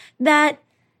know that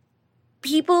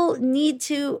people need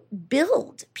to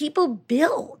build. People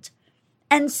build.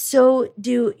 And so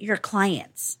do your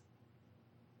clients.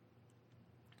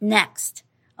 Next.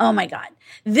 Oh my God.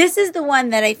 This is the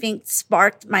one that I think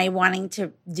sparked my wanting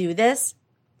to do this.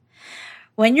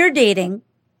 When you're dating,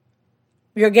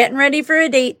 you're getting ready for a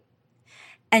date,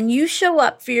 and you show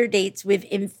up for your dates with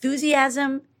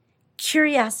enthusiasm,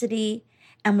 curiosity,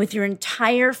 and with your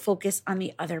entire focus on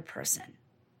the other person.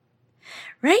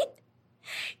 Right?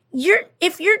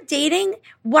 If you're dating,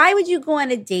 why would you go on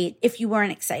a date if you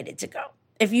weren't excited to go?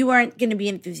 If you weren't going to be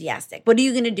enthusiastic? What are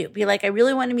you going to do? Be like, I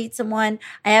really want to meet someone.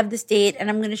 I have this date, and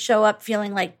I'm going to show up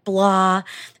feeling like blah,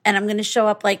 and I'm going to show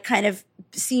up like kind of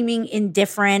seeming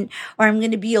indifferent, or I'm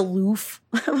going to be aloof.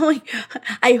 Like,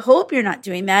 I hope you're not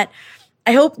doing that.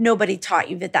 I hope nobody taught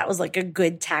you that was like a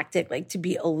good tactic, like to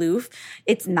be aloof.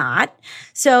 It's not.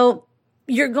 So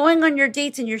you're going on your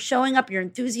dates and you're showing up, you're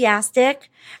enthusiastic,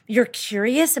 you're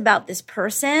curious about this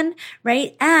person,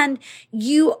 right? And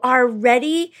you are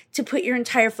ready to put your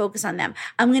entire focus on them.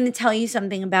 I'm going to tell you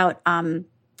something about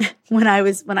when I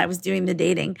was doing the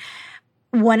dating.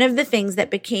 One of the things that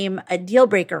became a deal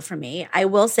breaker for me, I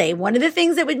will say, one of the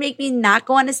things that would make me not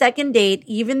go on a second date,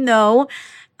 even though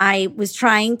I was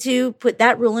trying to put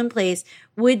that rule in place,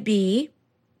 would be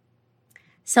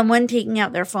someone taking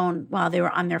out their phone while they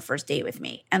were on their first date with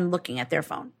me and looking at their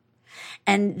phone.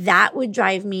 And that would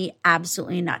drive me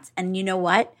absolutely nuts. And you know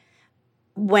what?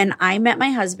 When I met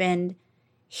my husband,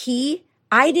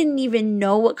 I didn't even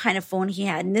know what kind of phone he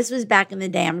had. And this was back in the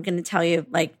day. I'm going to tell you,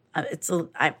 like,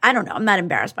 I don't know. I'm not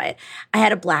embarrassed by it. I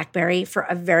had a BlackBerry for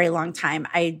a very long time.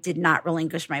 I did not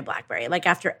relinquish my BlackBerry. Like,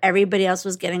 after everybody else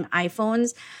was getting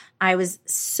iPhones, I was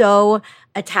so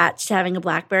attached to having a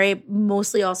BlackBerry,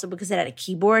 mostly also because it had a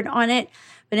keyboard on it.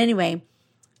 But anyway,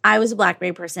 I was a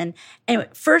BlackBerry person. Anyway,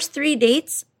 first 3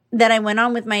 dates that I went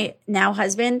on with my now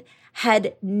husband,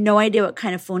 had no idea what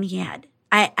kind of phone he had.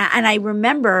 I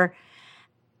remember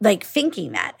like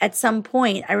thinking that at some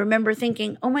point. I remember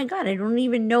thinking, oh my God, I don't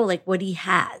even know like what he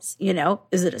has.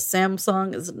 Is it a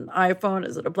Samsung? Is it an iPhone?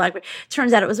 Is it a BlackBerry?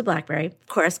 Turns out it was a BlackBerry, of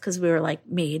course, because we were like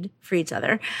made for each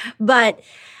other. But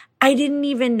I didn't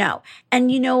even know.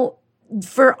 And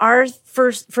for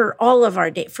all of our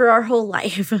dates, for our whole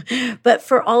life, but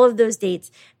for all of those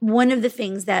dates, one of the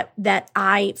things that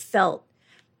I felt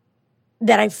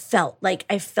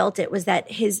it was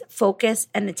that his focus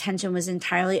and attention was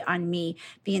entirely on me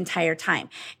the entire time.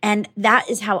 And that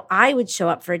is how I would show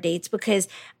up for dates, because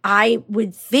I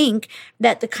would think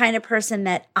that the kind of person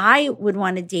that I would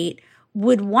want to date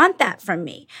would want that from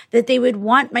me, that they would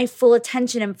want my full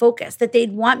attention and focus, that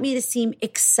they'd want me to seem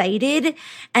excited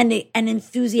and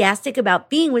enthusiastic about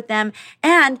being with them,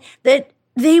 and that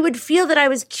they would feel that I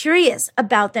was curious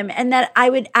about them and that I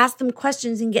would ask them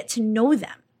questions and get to know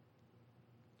them.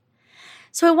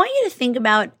 So I want you to think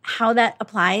about how that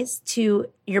applies to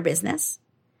your business.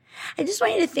 I just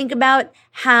want you to think about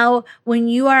how when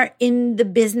you are in the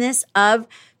business of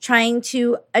trying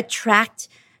to attract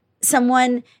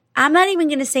someone, I'm not even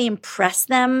going to say impress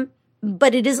them,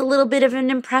 but it is a little bit of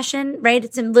an impression, right?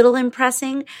 It's a little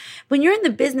impressing. When you're in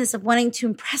the business of wanting to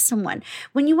impress someone,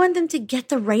 when you want them to get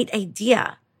the right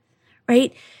idea,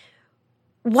 right?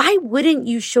 Why wouldn't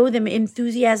you show them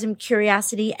enthusiasm,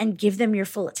 curiosity, and give them your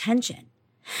full attention?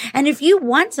 And if you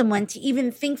want someone to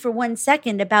even think for 1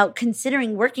 second about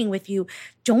considering working with you,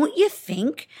 don't you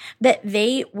think that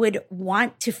they would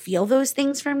want to feel those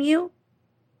things from you?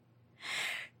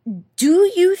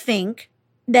 Do you think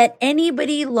that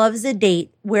anybody loves a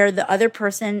date where the other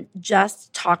person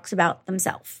just talks about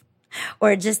themselves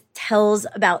or just tells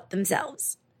about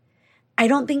themselves? I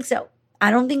don't think so. I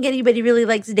don't think anybody really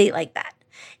likes a date like that.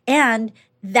 And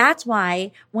that's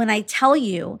why when I tell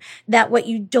you that what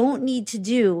you don't need to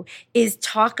do is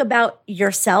talk about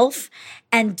yourself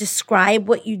and describe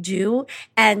what you do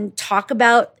and talk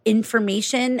about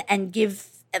information and give,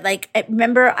 like,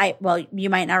 remember,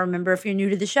 you might not remember if you're new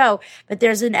to the show, but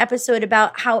there's an episode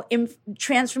about how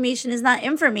transformation is not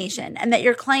information and that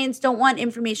your clients don't want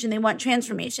information, they want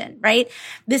transformation, right?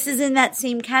 This is in that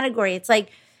same category. It's like,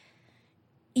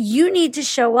 you need to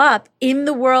show up in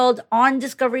the world on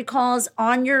discovery calls,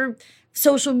 on your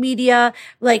social media,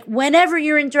 like whenever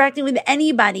you're interacting with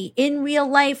anybody in real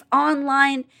life,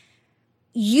 online,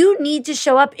 you need to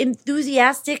show up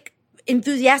enthusiastic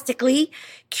enthusiastically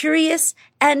curious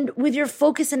and with your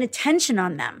focus and attention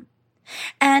on them.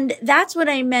 And that's what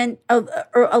I meant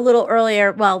a little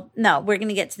earlier. Well, no, we're going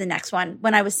to get to the next one.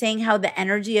 When I was saying how the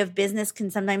energy of business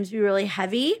can sometimes be really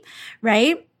heavy,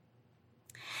 right?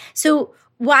 So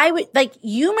why would, like,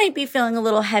 you might be feeling a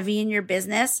little heavy in your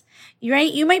business,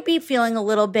 right? You might be feeling a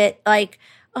little bit like,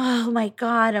 oh my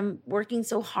God, I'm working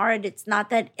so hard. It's not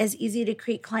that as easy to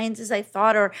create clients as I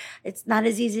thought, or it's not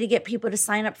as easy to get people to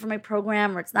sign up for my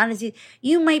program, or it's not as easy.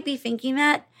 You might be thinking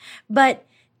that, but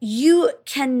you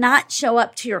cannot show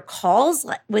up to your calls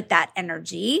with that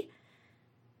energy.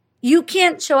 You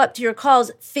can't show up to your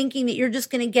calls thinking that you're just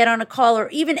going to get on a call or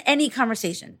even any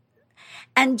conversation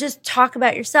and just talk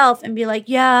about yourself and be like,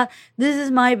 yeah, this is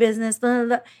my business. Blah, blah,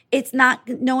 blah. It's not,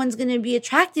 no one's going to be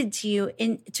attracted to you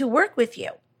to work with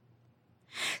you.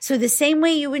 So the same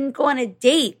way you wouldn't go on a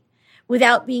date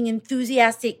without being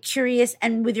enthusiastic, curious,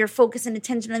 and with your focus and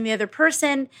attention on the other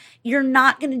person, you're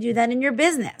not going to do that in your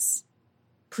business.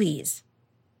 Please.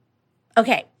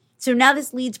 Okay, so now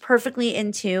this leads perfectly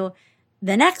into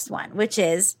the next one, which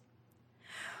is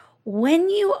when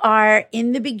you are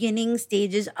in the beginning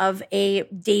stages of a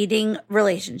dating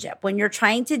relationship, when you're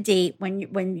trying to date, when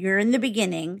you're in the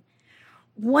beginning,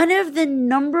 one of the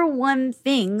number one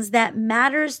things that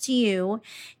matters to you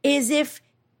is if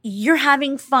you're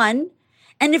having fun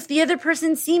and if the other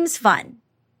person seems fun,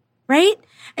 right?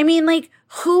 I mean, like,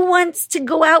 who wants to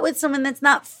go out with someone that's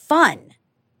not fun?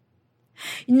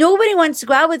 Nobody wants to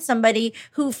go out with somebody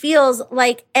who feels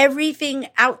like everything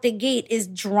out the gate is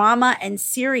drama and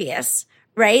serious,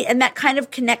 right? And that kind of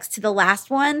connects to the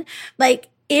last one. Like,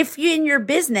 if you're in your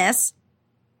business,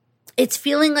 it's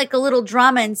feeling like a little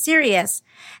drama and serious,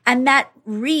 and that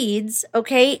reads,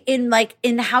 okay,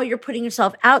 in how you're putting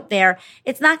yourself out there,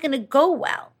 it's not going to go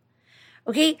well.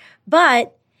 Okay.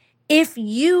 But if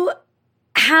you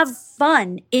have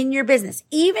fun in your business,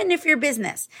 even if your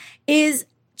business is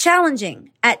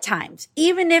challenging at times,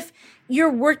 even if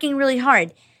you're working really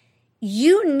hard,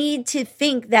 you need to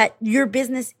think that your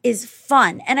business is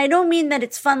fun. And I don't mean that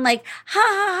it's fun like, ha,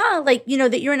 ha, ha, like,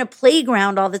 that you're in a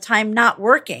playground all the time, not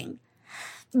working.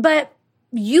 But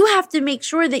you have to make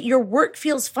sure that your work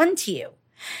feels fun to you,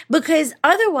 because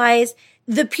otherwise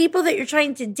the people that you're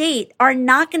trying to date are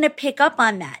not going to pick up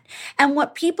on that. And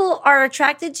what people are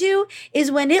attracted to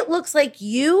is when it looks like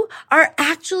you are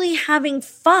actually having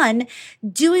fun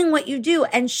doing what you do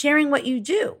and sharing what you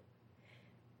do.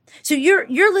 So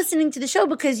you're listening to the show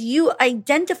because you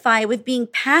identify with being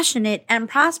passionate and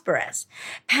prosperous.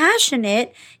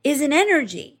 Passionate is an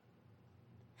energy.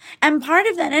 And part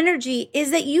of that energy is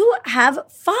that you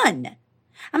have fun.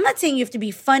 I'm not saying you have to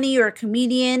be funny or a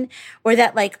comedian or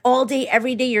that like all day,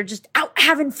 every day, you're just out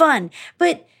having fun.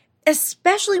 But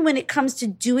especially when it comes to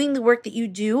doing the work that you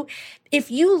do, if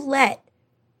you let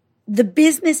the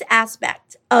business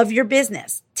aspect of your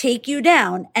business take you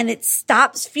down and it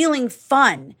stops feeling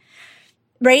fun,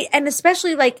 right? And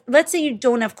especially like, let's say you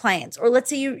don't have clients, or let's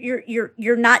say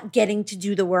you're not getting to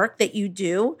do the work that you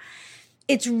do.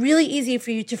 It's really easy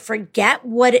for you to forget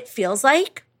what it feels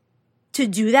like to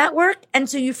do that work. And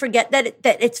so you forget that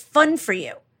it's fun for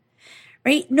you,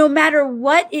 right? No matter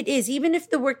what it is, even if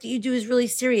the work that you do is really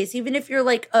serious, even if you're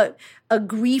like a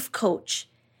grief coach,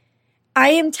 I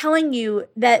am telling you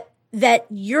that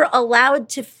you're allowed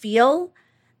to feel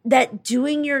that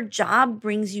doing your job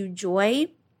brings you joy.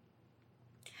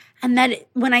 And that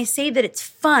when I say that it's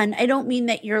fun, I don't mean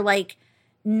that you're like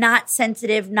not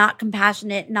sensitive, not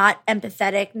compassionate, not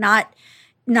empathetic, not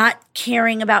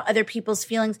caring about other people's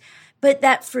feelings. But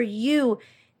that for you,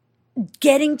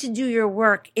 getting to do your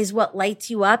work is what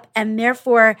lights you up. And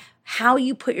therefore, how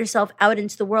you put yourself out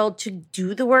into the world to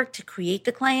do the work, to create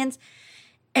the clients,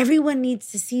 everyone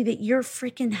needs to see that you're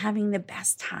freaking having the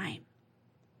best time.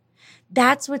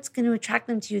 That's what's going to attract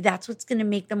them to you. That's what's going to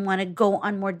make them want to go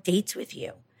on more dates with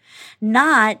you.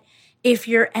 Not if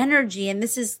your energy, and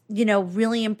this is,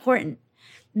 really important,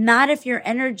 not if your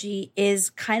energy is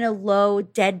kind of low,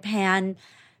 deadpan,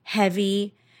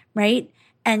 heavy, right?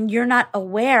 And you're not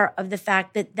aware of the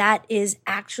fact that is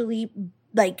actually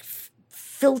like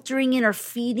filtering in or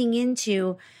feeding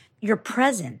into your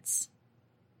presence.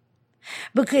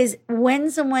 Because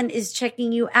when someone is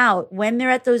checking you out, when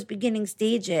they're at those beginning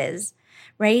stages,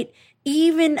 right?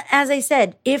 Even as I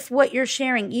said, if what you're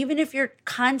sharing, even if your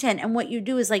content and what you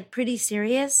do is like pretty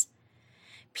serious,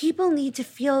 people need to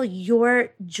feel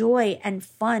your joy and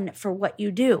fun for what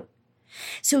you do.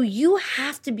 So you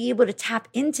have to be able to tap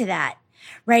into that,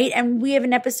 right? And we have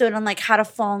an episode on like how to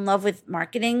fall in love with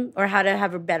marketing or how to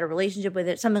have a better relationship with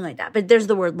it, something like that. But there's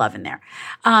the word love in there.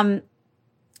 And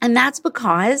that's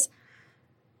because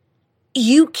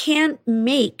you can't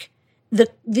make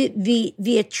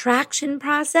the attraction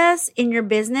process in your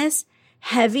business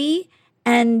heavy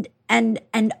and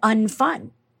unfun.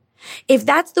 If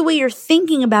that's the way you're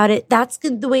thinking about it, that's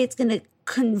the way it's going to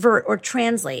convert or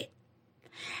translate.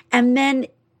 And then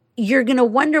you're going to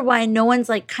wonder why no one's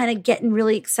like kind of getting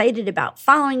really excited about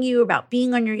following you, about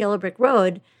being on your yellow brick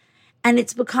road. And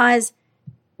it's because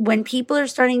when people are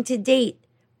starting to date,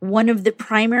 one of the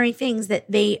primary things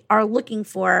that they are looking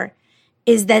for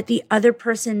is that the other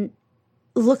person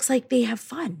looks like they have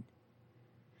fun.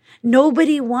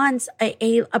 Nobody wants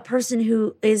a person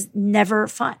who is never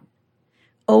fun,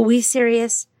 always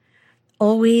serious,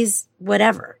 always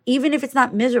whatever, even if it's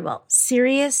not miserable,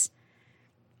 serious.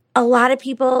 A lot of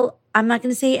people, I'm not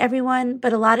going to say everyone,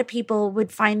 but a lot of people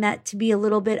would find that to be a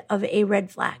little bit of a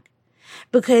red flag,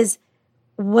 because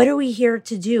what are we here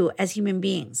to do as human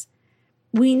beings?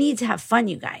 We need to have fun,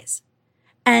 you guys.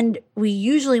 And we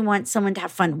usually want someone to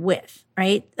have fun with,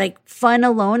 right? Like fun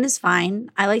alone is fine.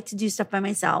 I like to do stuff by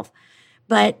myself,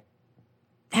 but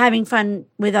having fun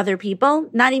with other people,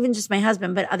 not even just my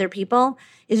husband, but other people,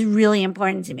 is really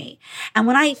important to me. And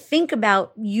when I think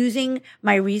about using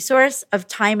my resource of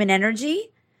time and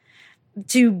energy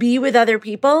to be with other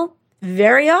people,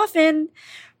 very often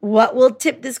what will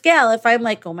tip the scale, if I'm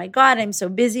like, oh my God, I'm so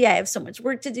busy, I have so much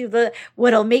work to do,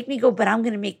 what'll make me go, but I'm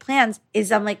going to make plans,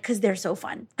 is I'm like, because they're so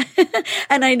fun.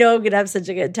 And I know I'm going to have such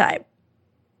a good time.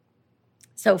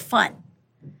 So fun.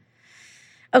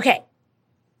 Okay.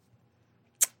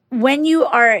 When you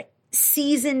are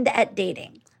seasoned at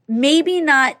dating, maybe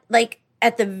not like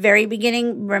at the very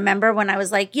beginning, remember when I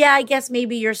was like, yeah, I guess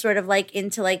maybe you're sort of like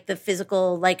into like the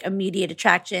physical, like immediate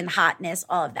attraction, hotness,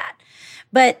 all of that.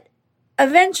 But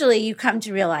eventually you come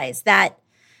to realize that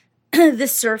the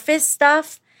surface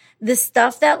stuff, the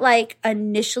stuff that like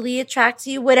initially attracts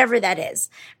you, whatever that is,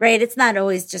 right? It's not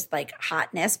always just like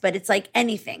hotness, but it's like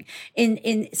anything.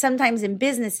 Sometimes in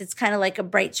business, it's kind of like a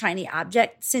bright, shiny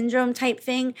object syndrome type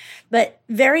thing. But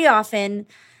very often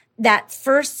that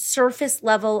first surface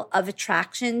level of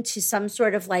attraction to some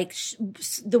sort of like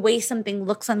the way something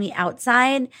looks on the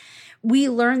outside, we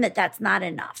learn that that's not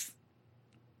enough.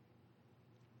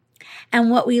 And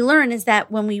what we learn is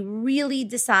that when we really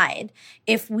decide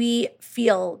if we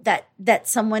feel that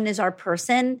someone is our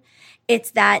person,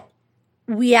 it's that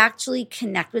we actually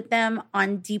connect with them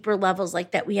on deeper levels,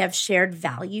 like that we have shared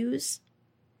values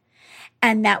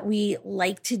and that we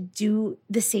like to do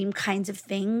the same kinds of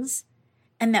things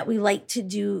and that we like to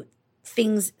do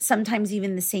things sometimes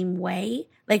even the same way,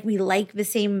 like we like the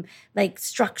same like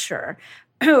structure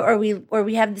or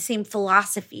we have the same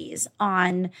philosophies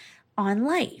on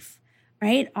life.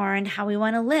 Right? Or in how we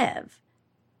want to live.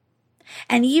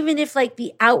 And even if like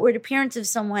the outward appearance of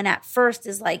someone at first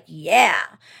is like, yeah,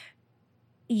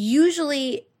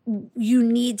 usually you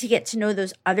need to get to know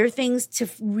those other things to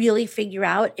really figure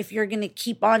out if you're going to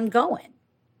keep on going.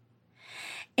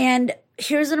 And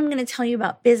here's what I'm going to tell you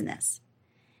about business.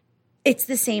 It's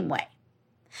the same way.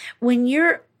 When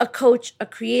you're a coach, a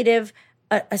creative,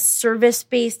 a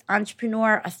service-based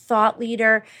entrepreneur, a thought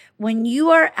leader, when you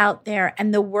are out there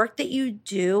and the work that you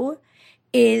do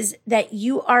is that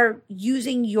you are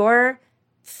using your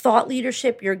thought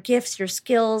leadership, your gifts, your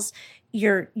skills,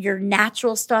 your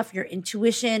natural stuff, your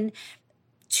intuition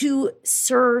to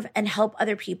serve and help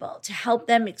other people, to help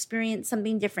them experience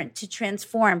something different, to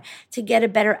transform, to get a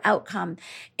better outcome.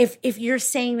 If you're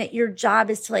saying that your job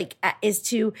is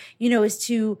to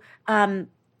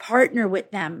partner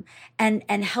with them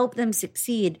and help them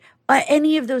succeed.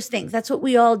 Any of those things. That's what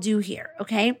we all do here,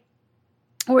 okay?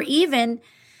 Or even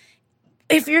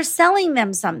if you're selling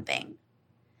them something,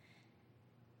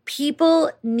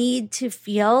 people need to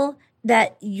feel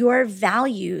that your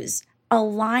values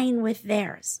align with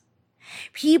theirs.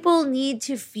 People need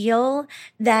to feel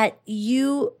that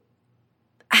you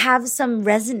have some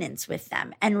resonance with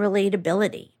them and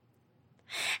relatability.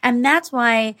 And that's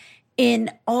why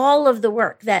in all of the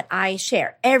work that I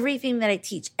share, everything that I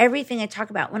teach, everything I talk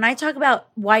about, when I talk about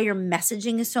why your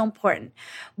messaging is so important,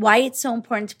 why it's so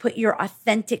important to put your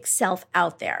authentic self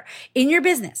out there in your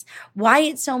business, why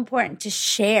it's so important to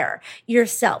share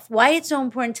yourself, why it's so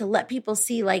important to let people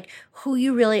see like who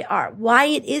you really are, why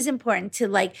it is important to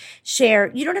like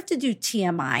share. You don't have to do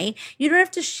TMI. You don't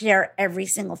have to share every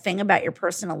single thing about your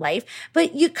personal life,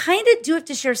 but you kind of do have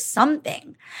to share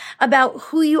something about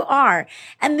who you are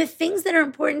and the things that are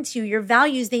important to you, your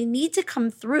values. They need to come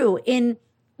through in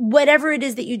whatever it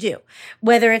is that you do,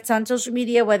 whether it's on social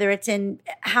media, whether it's in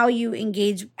how you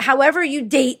engage, however you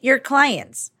date your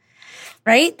clients,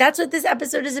 right? That's what this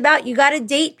episode is about. You got to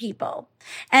date people.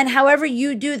 And however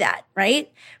you do that,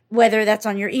 right? whether that's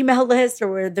on your email list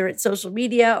or whether it's social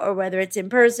media or whether it's in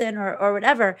person or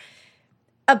whatever.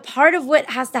 A part of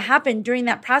what has to happen during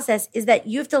that process is that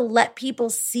you have to let people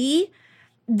see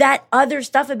that other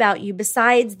stuff about you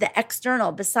besides the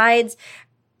external, besides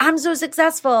I'm so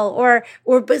successful, or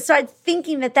besides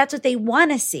thinking that that's what they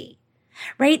want to see.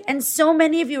 Right? And so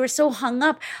many of you are so hung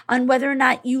up on whether or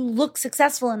not you look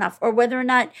successful enough, or whether or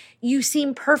not you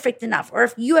seem perfect enough, or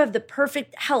if you have the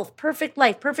perfect health, perfect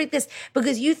life, perfect this,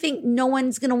 because you think no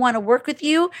one's going to want to work with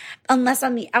you unless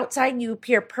on the outside you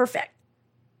appear perfect.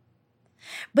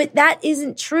 But that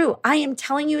isn't true. I am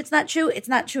telling you it's not true. It's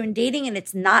not true in dating, and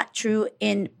it's not true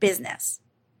in business.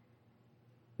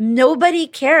 Nobody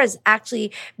cares,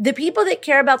 actually. The people that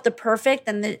care about the perfect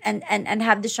and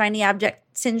have the shiny object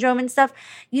syndrome and stuff,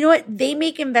 you know what? They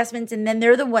make investments, and then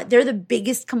they're the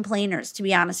biggest complainers, to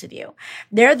be honest with you.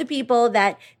 They're the people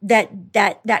that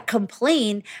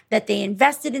complain that they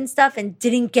invested in stuff and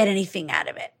didn't get anything out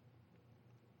of it.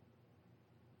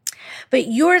 But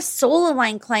your soul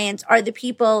aligned clients are the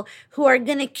people who are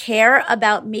going to care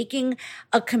about making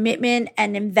a commitment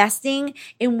and investing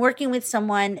in working with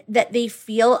someone that they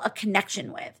feel a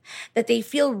connection with, that they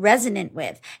feel resonant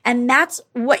with. And that's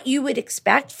what you would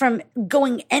expect from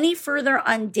going any further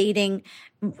on dating,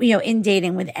 in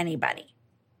dating with anybody.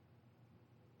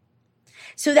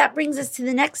 So that brings us to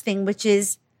the next thing, which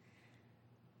is,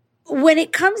 when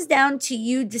it comes down to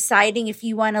you deciding if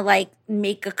you want to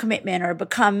make a commitment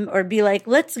or be like,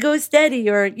 let's go steady,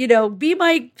 or, be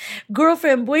my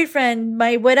girlfriend, boyfriend,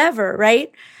 my whatever,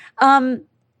 right?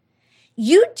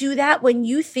 You do that when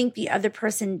you think the other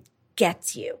person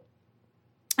gets you.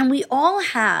 And we all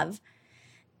have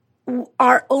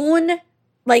our own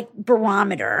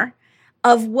barometer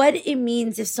of what it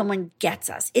means if someone gets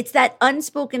us. It's that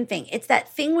unspoken thing. It's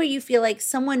that thing where you feel like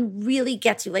someone really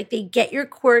gets you, like they get your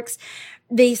quirks.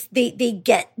 They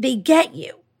get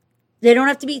you. They don't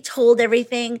have to be told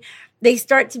everything. They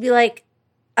start to be like,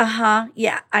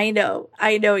 yeah, I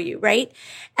know you, right?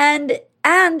 And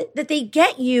that they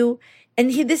get you,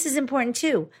 and this is important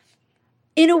too,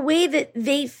 in a way that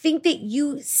they think that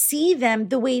you see them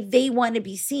the way they want to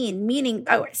be seen. Meaning,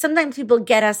 sometimes people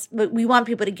get us, but we want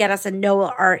people to get us and know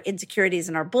our insecurities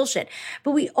and our bullshit.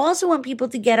 But we also want people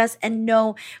to get us and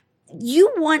know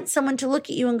you want someone to look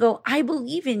at you and go, I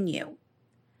believe in you.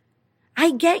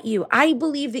 I get you. I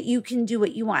believe that you can do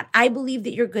what you want. I believe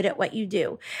that you're good at what you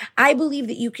do. I believe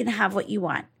that you can have what you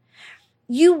want.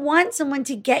 You want someone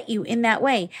to get you in that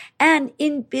way. And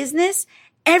in business,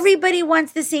 everybody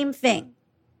wants the same thing.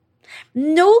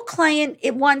 No client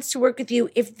wants to work with you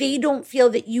if they don't feel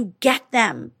that you get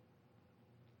them.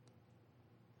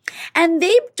 And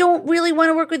they don't really want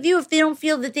to work with you if they don't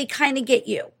feel that they kind of get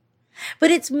you. But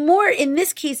it's more, in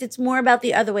this case, it's more about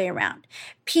the other way around.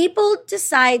 People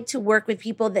decide to work with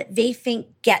people that they think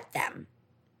get them.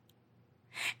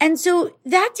 And so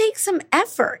that takes some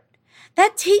effort.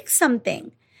 That takes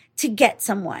something to get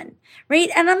someone, right?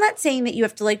 And I'm not saying that you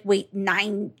have to wait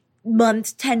 9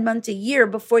 months, 10 months, a year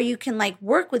before you can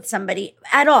work with somebody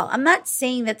at all. I'm not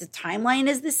saying that the timeline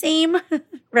is the same,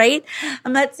 right?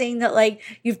 I'm not saying that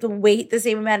you have to wait the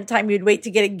same amount of time you'd wait to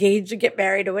get engaged or get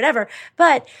married or whatever.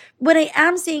 But what I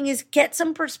am saying is get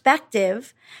some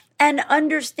perspective and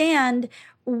understand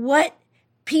what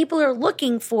people are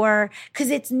looking for,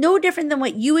 because it's no different than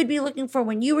what you would be looking for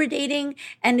when you were dating,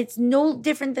 and it's no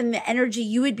different than the energy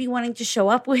you would be wanting to show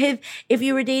up with if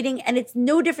you were dating, and it's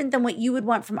no different than what you would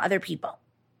want from other people,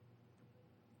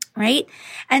 right?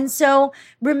 And so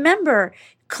remember,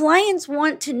 clients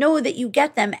want to know that you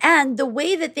get them, and the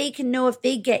way that they can know if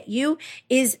they get you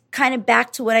is kind of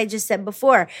back to what I just said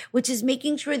before, which is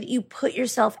making sure that you put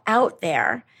yourself out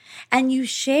there and you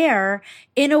share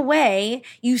in a way,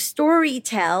 you story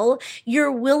tell,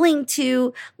 you're willing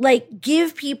to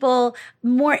give people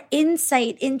more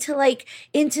insight into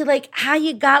how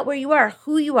you got where you are,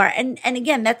 who you are. And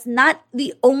again, that's not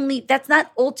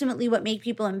ultimately what make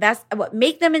people invest, what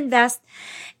make them invest.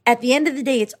 At the end of the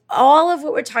day, it's all of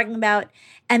what we're talking about.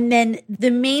 And then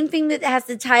the main thing that has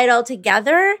to tie it all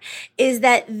together is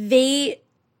that they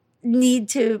need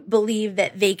to believe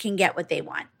that they can get what they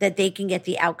want, that they can get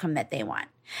the outcome that they want.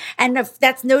 And if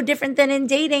that's no different than in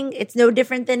dating, it's no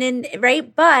different than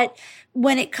right? But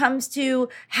when it comes to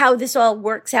how this all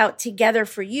works out together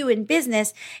for you in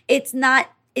business, it's not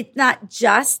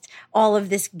just all of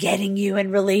this getting you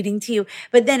and relating to you,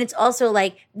 but then it's also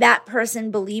that person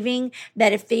believing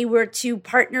that if they were to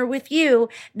partner with you,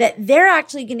 that they're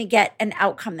actually going to get an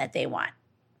outcome that they want.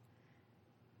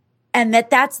 And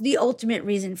that's the ultimate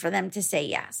reason for them to say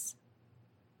yes.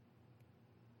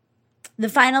 The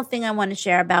final thing I want to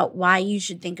share about why you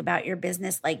should think about your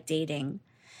business like dating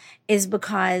is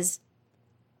because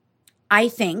I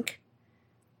think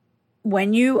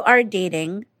when you are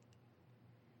dating,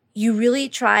 you really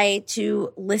try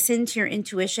to listen to your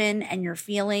intuition and your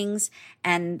feelings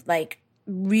and like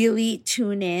really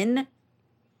tune in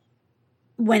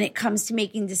when it comes to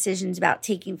making decisions about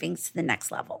taking things to the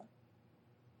next level.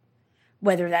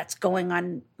 Whether that's going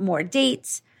on more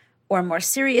dates or more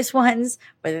serious ones,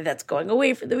 whether that's going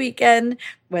away for the weekend,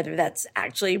 whether that's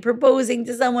actually proposing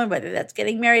to someone, whether that's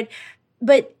getting married.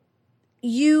 But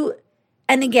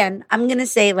and again, I'm going to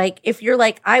say, like, if you're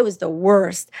like, I was the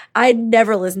worst, I'd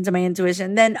never listened to my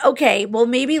intuition, then okay, well,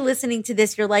 maybe listening to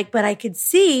this, you're like, but I could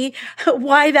see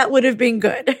why that would have been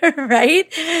good, right?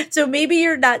 So maybe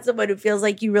you're not someone who feels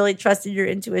like you really trusted your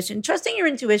intuition. Trusting your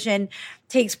intuition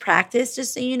takes practice,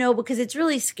 just so you know, because it's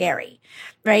really scary,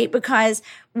 right? Because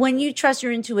when you trust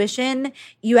your intuition,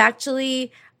 you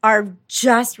actually are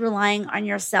just relying on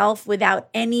yourself without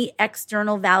any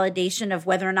external validation of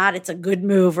whether or not it's a good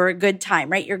move or a good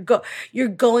time, right? You're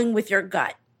going with your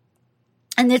gut.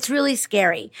 And it's really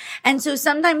scary. And so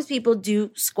sometimes people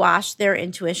do squash their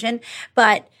intuition,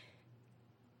 but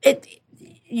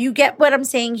you get what I'm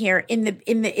saying here. In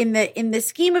the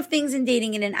scheme of things in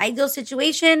dating, in an ideal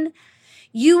situation,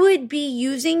 you would be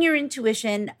using your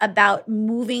intuition about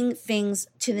moving things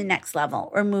to the next level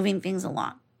or moving things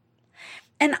along.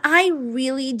 And I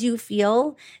really do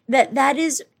feel that that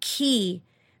is key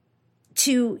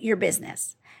to your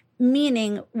business.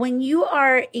 Meaning when you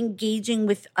are engaging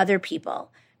with other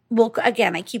people, well,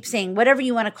 again, I keep saying whatever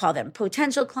you want to call them,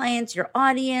 potential clients, your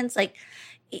audience, like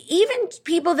even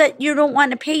people that you don't want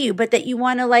to pay you, but that you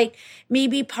want to like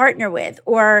maybe partner with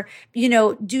or,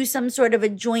 do some sort of a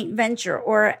joint venture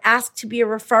or ask to be a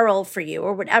referral for you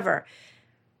or whatever.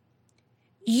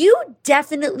 You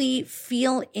definitely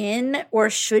feel in or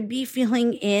should be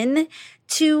feeling in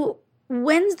to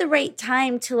when's the right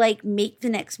time to like make the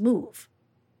next move.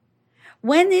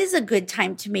 When is a good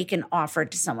time to make an offer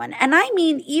to someone? And I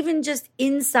mean, even just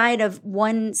inside of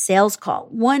one sales call,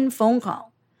 one phone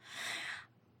call.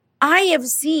 I have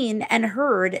seen and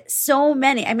heard so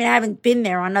many, I haven't been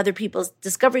there on other people's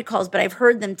discovery calls, but I've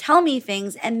heard them tell me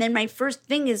things. And then my first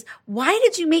thing is, why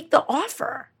did you make the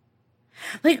offer?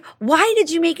 Like, why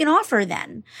did you make an offer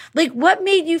then? Like, what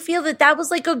made you feel that that was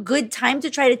like a good time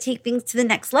to try to take things to the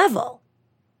next level?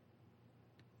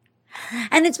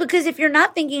 And it's because if you're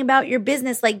not thinking about your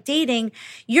business like dating,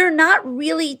 you're not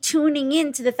really tuning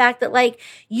into the fact that like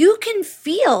you can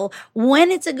feel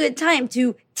when it's a good time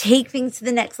to take things to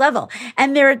the next level.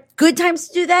 And there are good times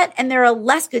to do that, and there are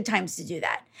less good times to do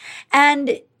that.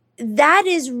 And that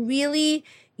is really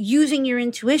using your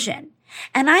intuition.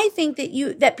 And I think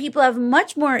that people have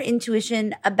much more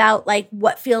intuition about like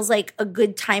what feels like a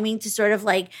good timing to sort of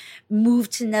like move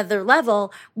to another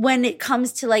level when it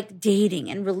comes to like dating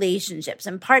and relationships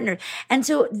and partners. And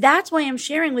so that's why I'm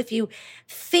sharing with you,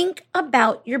 think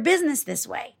about your business this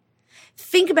way.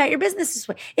 Think about your business this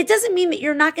way. It doesn't mean that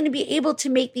you're not going to be able to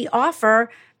make the offer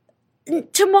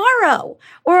tomorrow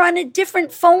or on a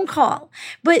different phone call.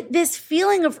 But this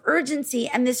feeling of urgency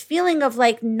and this feeling of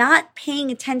like not paying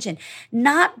attention,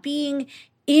 not being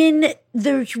in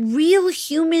the real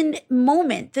human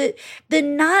moment, the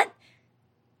not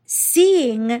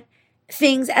seeing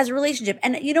things as a relationship.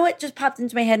 And you know what just popped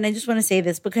into my head? And I just want to say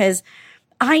this because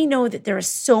I know that there are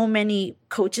so many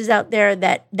coaches out there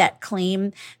that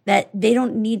claim that they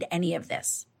don't need any of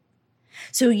this.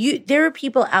 So there are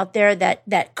people out there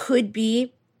that could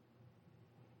be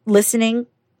listening.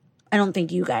 I don't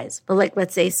think you guys, but like,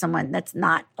 let's say someone that's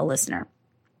not a listener.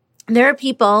 There are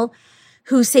people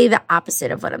who say the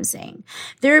opposite of what I'm saying.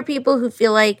 There are people who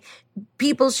feel like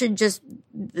people should just,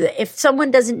 if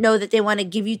someone doesn't know that they want to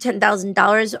give you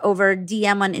 $10,000 over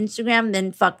DM on Instagram,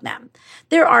 then fuck them.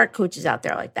 There are coaches out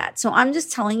there like that. So I'm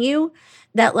just telling you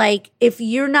that like, if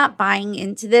you're not buying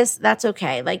into this, that's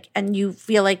okay. Like, and you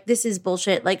feel like this is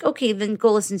bullshit, like, okay, then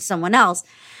go listen to someone else.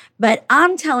 But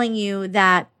I'm telling you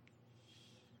that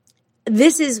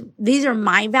these are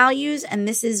my values, and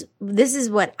this is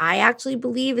what I actually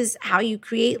believe is how you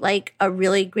create like a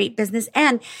really great business.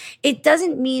 And it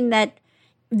doesn't mean that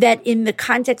in the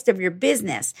context of your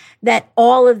business, that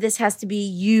all of this has to be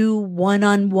you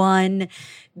one-on-one,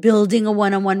 building a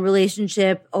one-on-one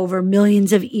relationship over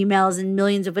millions of emails and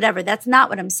millions of whatever. That's not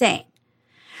what I'm saying.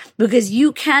 Because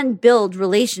you can build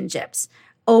relationships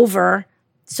over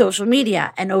social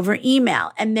media and over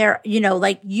email. And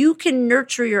like you can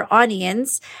nurture your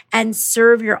audience and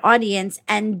serve your audience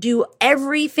and do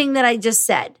everything that I just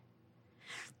said.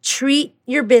 Treat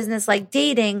your business like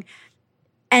dating,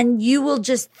 and you will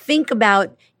just think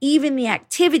about even the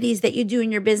activities that you do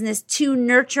in your business to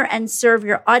nurture and serve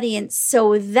your audience,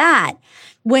 so that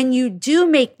when you do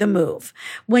make the move,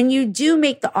 when you do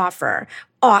make the offer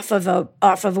off of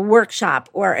a workshop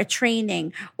or a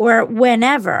training or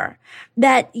whenever,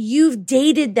 that you've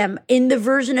dated them in the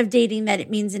version of dating that it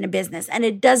means in a business. And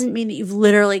it doesn't mean that you've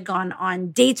literally gone on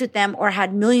dates with them or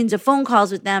had millions of phone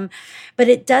calls with them, but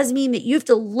it does mean that you have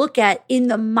to look at, in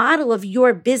the model of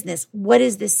your business, what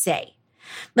does this say?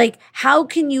 Like, how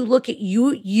can you look at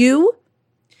your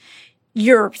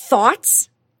thoughts,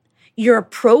 your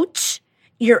approach,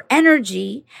 your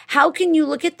energy? How can you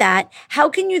look at that? How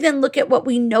can you then look at what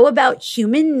we know about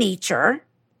human nature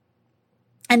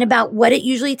and about what it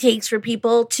usually takes for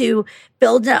people to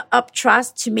build up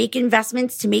trust, to make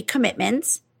investments, to make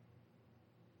commitments,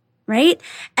 right?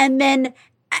 And then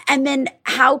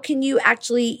how can you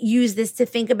actually use this to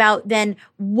think about then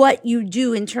what you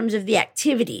do in terms of the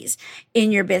activities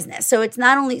in your business? So it's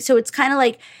kind of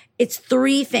like, it's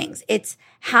three things. It's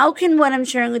how can what I'm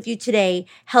sharing with you today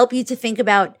help you to think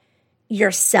about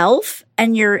yourself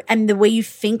and the way you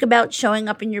think about showing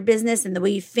up in your business, and the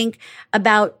way you think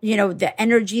about, the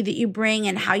energy that you bring,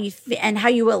 and how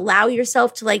you allow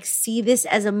yourself to like see this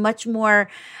as a much more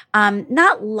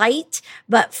not light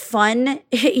but fun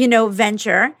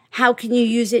venture. How can you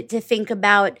use it to think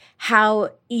about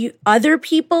how other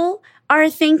people are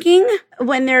thinking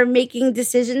when they're making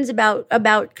decisions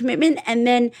about commitment? And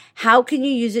then how can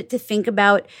you use it to think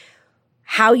about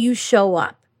how you show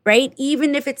up, right?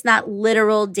 Even if it's not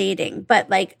literal dating, but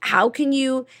like, how can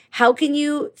you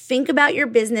think about your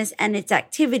business and its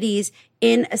activities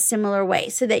in a similar way,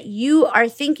 so that you are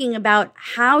thinking about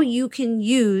how you can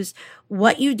use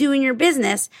what you do in your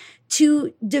business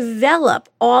to develop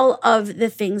all of the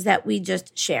things that we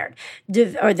just shared,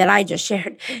 or that I just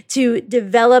shared, to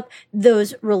develop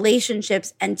those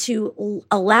relationships and to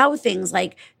allow things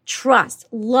like trust,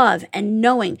 love, and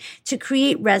knowing to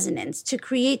create resonance, to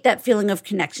create that feeling of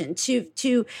connection,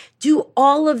 to do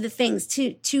all of the things,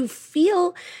 to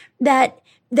feel that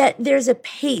there's a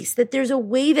pace, that there's a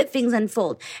way that things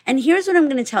unfold. And here's what I'm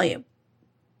going to tell you.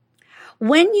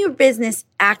 When your business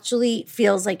actually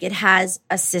feels like it has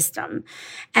a system,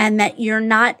 and that you're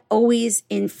not always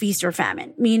in feast or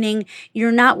famine, meaning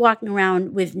you're not walking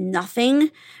around with nothing,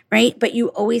 right? But you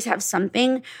always have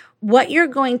something. What you're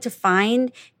going to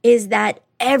find is that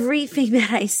everything that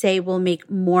I say will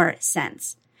make more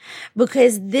sense,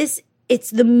 because it's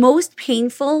the most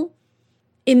painful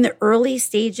in the early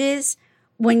stages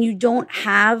when you don't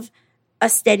have a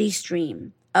steady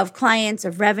stream of clients,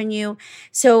 of revenue.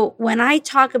 So when I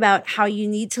talk about how you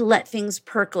need to let things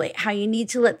percolate, how you need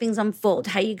to let things unfold,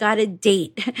 how you got to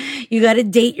date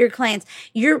your clients,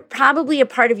 you're probably, a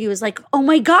part of you is like, oh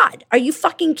my God, are you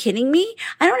fucking kidding me?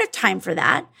 I don't have time for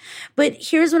that. But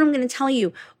here's what I'm going to tell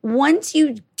you. Once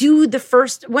you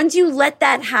let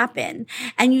that happen,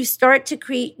 and you start to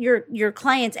create your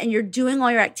clients, and you're doing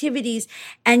all your activities,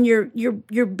 and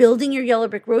you're building your Yellow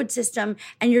Brick Road system,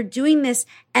 and you're doing this,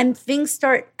 and things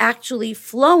start actually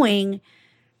flowing,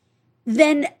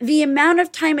 then the amount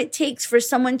of time it takes for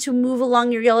someone to move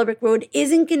along your Yellow Brick Road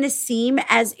isn't going to seem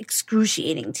as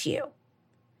excruciating to you,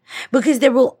 because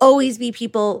there will always be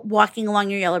people walking along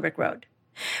your Yellow Brick Road.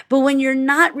 But when you're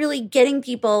not really getting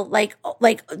people like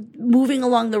moving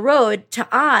along the road to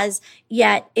Oz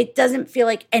yet, it doesn't feel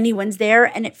like anyone's there,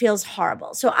 and it feels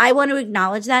horrible. So I want to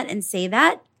acknowledge that and say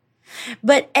that.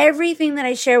 But everything that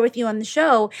I share with you on the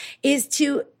show is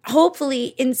to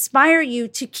hopefully inspire you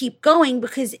to keep going,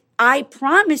 because I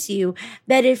promise you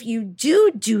that if you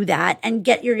do that and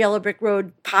get your Yellow Brick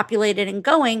Road populated and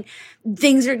going,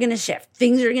 things are going to shift.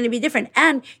 Things are going to be different.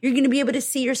 And you're going to be able to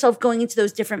see yourself going into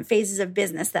those different phases of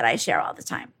business that I share all the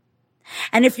time.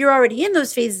 And if you're already in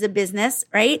those phases of business,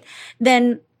 right,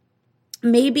 then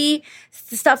maybe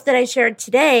the stuff that I shared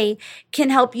today can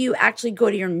help you actually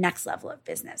go to your next level of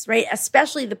business, right?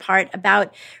 Especially the part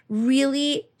about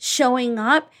really showing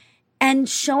up and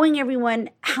showing everyone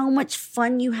how much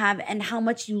fun you have and how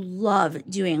much you love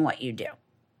doing what you do.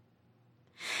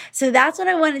 So that's what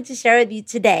I wanted to share with you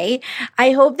today.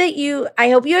 I hope you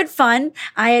had fun.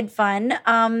 I had fun.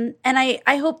 And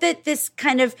I hope that this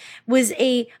kind of was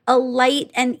a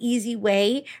light and easy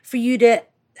way for you to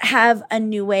have a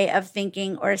new way of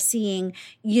thinking or seeing,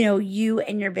 you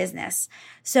and your business.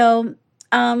 So,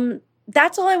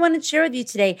 that's all I wanted to share with you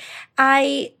today.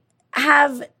 I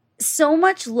have so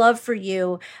much love for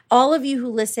you. All of you who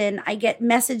listen, I get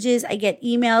messages, I get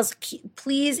emails.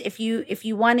 Please, if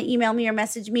you want to email me or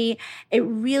message me, it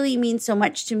really means so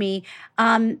much to me,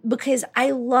 because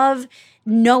I love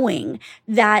knowing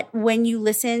that when you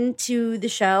listen to the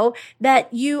show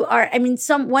that you are, I mean,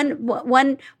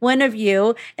 one of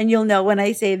you, and you'll know when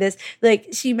I say this, like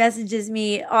she messages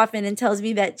me often and tells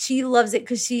me that she loves it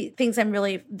because she thinks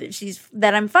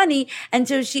that I'm funny. And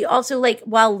so she also, like,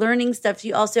 while learning stuff,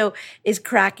 she also is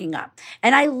cracking up.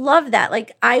 And I love that.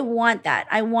 Like, I want that.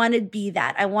 I want to be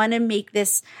that. I want to make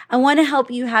this, I want to help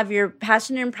you have your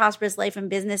passionate and prosperous life and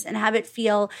business and have it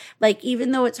feel like,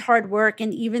 even though it's hard work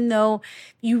and even though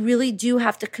you really do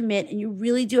have to commit and you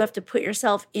really do have to put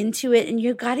yourself into it and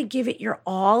you got to give it your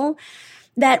all,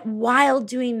 that while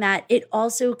doing that, it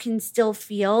also can still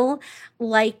feel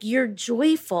like you're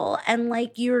joyful and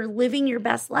like you're living your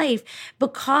best life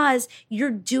because you're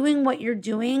doing what you're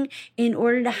doing in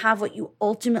order to have what you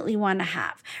ultimately want to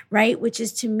have, right? Which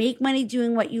is to make money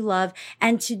doing what you love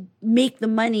and to make the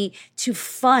money to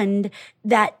fund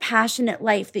that passionate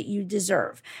life that you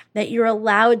deserve, that you're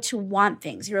allowed to want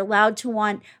things. You're allowed to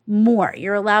want more.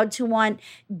 You're allowed to want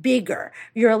bigger.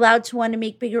 You're allowed to want to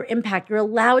make bigger impact. You're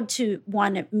allowed to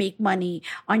want to make money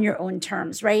on your own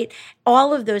terms, right?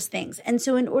 All of those things. And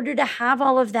so in order to have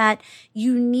all of that,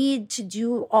 you need to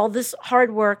do all this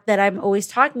hard work that I'm always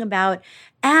talking about.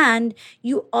 And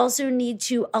you also need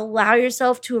to allow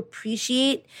yourself to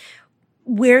appreciate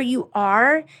where you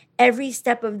are every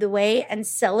step of the way and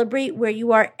celebrate where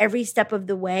you are every step of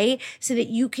the way so that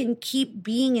you can keep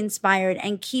being inspired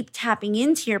and keep tapping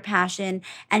into your passion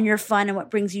and your fun and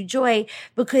what brings you joy,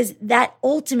 because that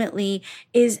ultimately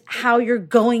is how you're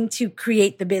going to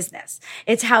create the business.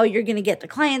 It's how you're going to get the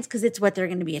clients because it's what they're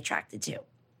going to be attracted to.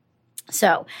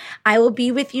 So I will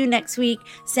be with you next week,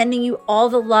 sending you all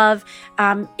the love.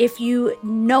 If you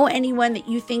know anyone that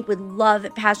you think would love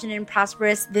Passionate and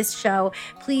Prosperous, this show,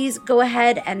 please go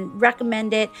ahead and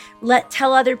recommend it.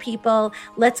 Tell other people.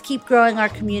 Let's keep growing our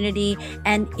community.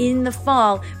 And in the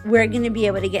fall, we're going to be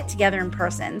able to get together in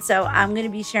person. So I'm going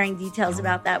to be sharing details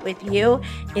about that with you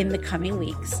in the coming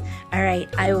weeks. All right.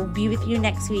 I will be with you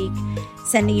next week,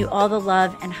 sending you all the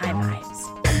love and high vibes.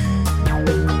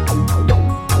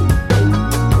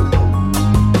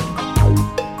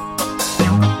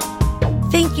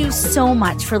 Thank you so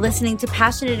much for listening to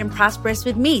Passionate and Prosperous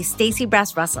with me, Stacey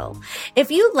Brass Russell. If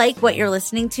you like what you're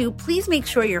listening to, please make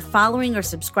sure you're following or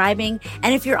subscribing.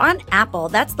 And if you're on Apple,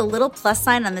 that's the little plus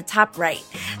sign on the top right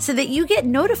so that you get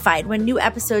notified when new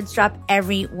episodes drop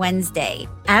every Wednesday.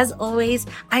 As always,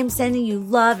 I'm sending you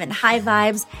love and high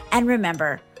vibes. And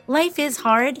remember, life is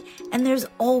hard and there's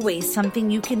always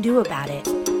something you can do about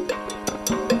it.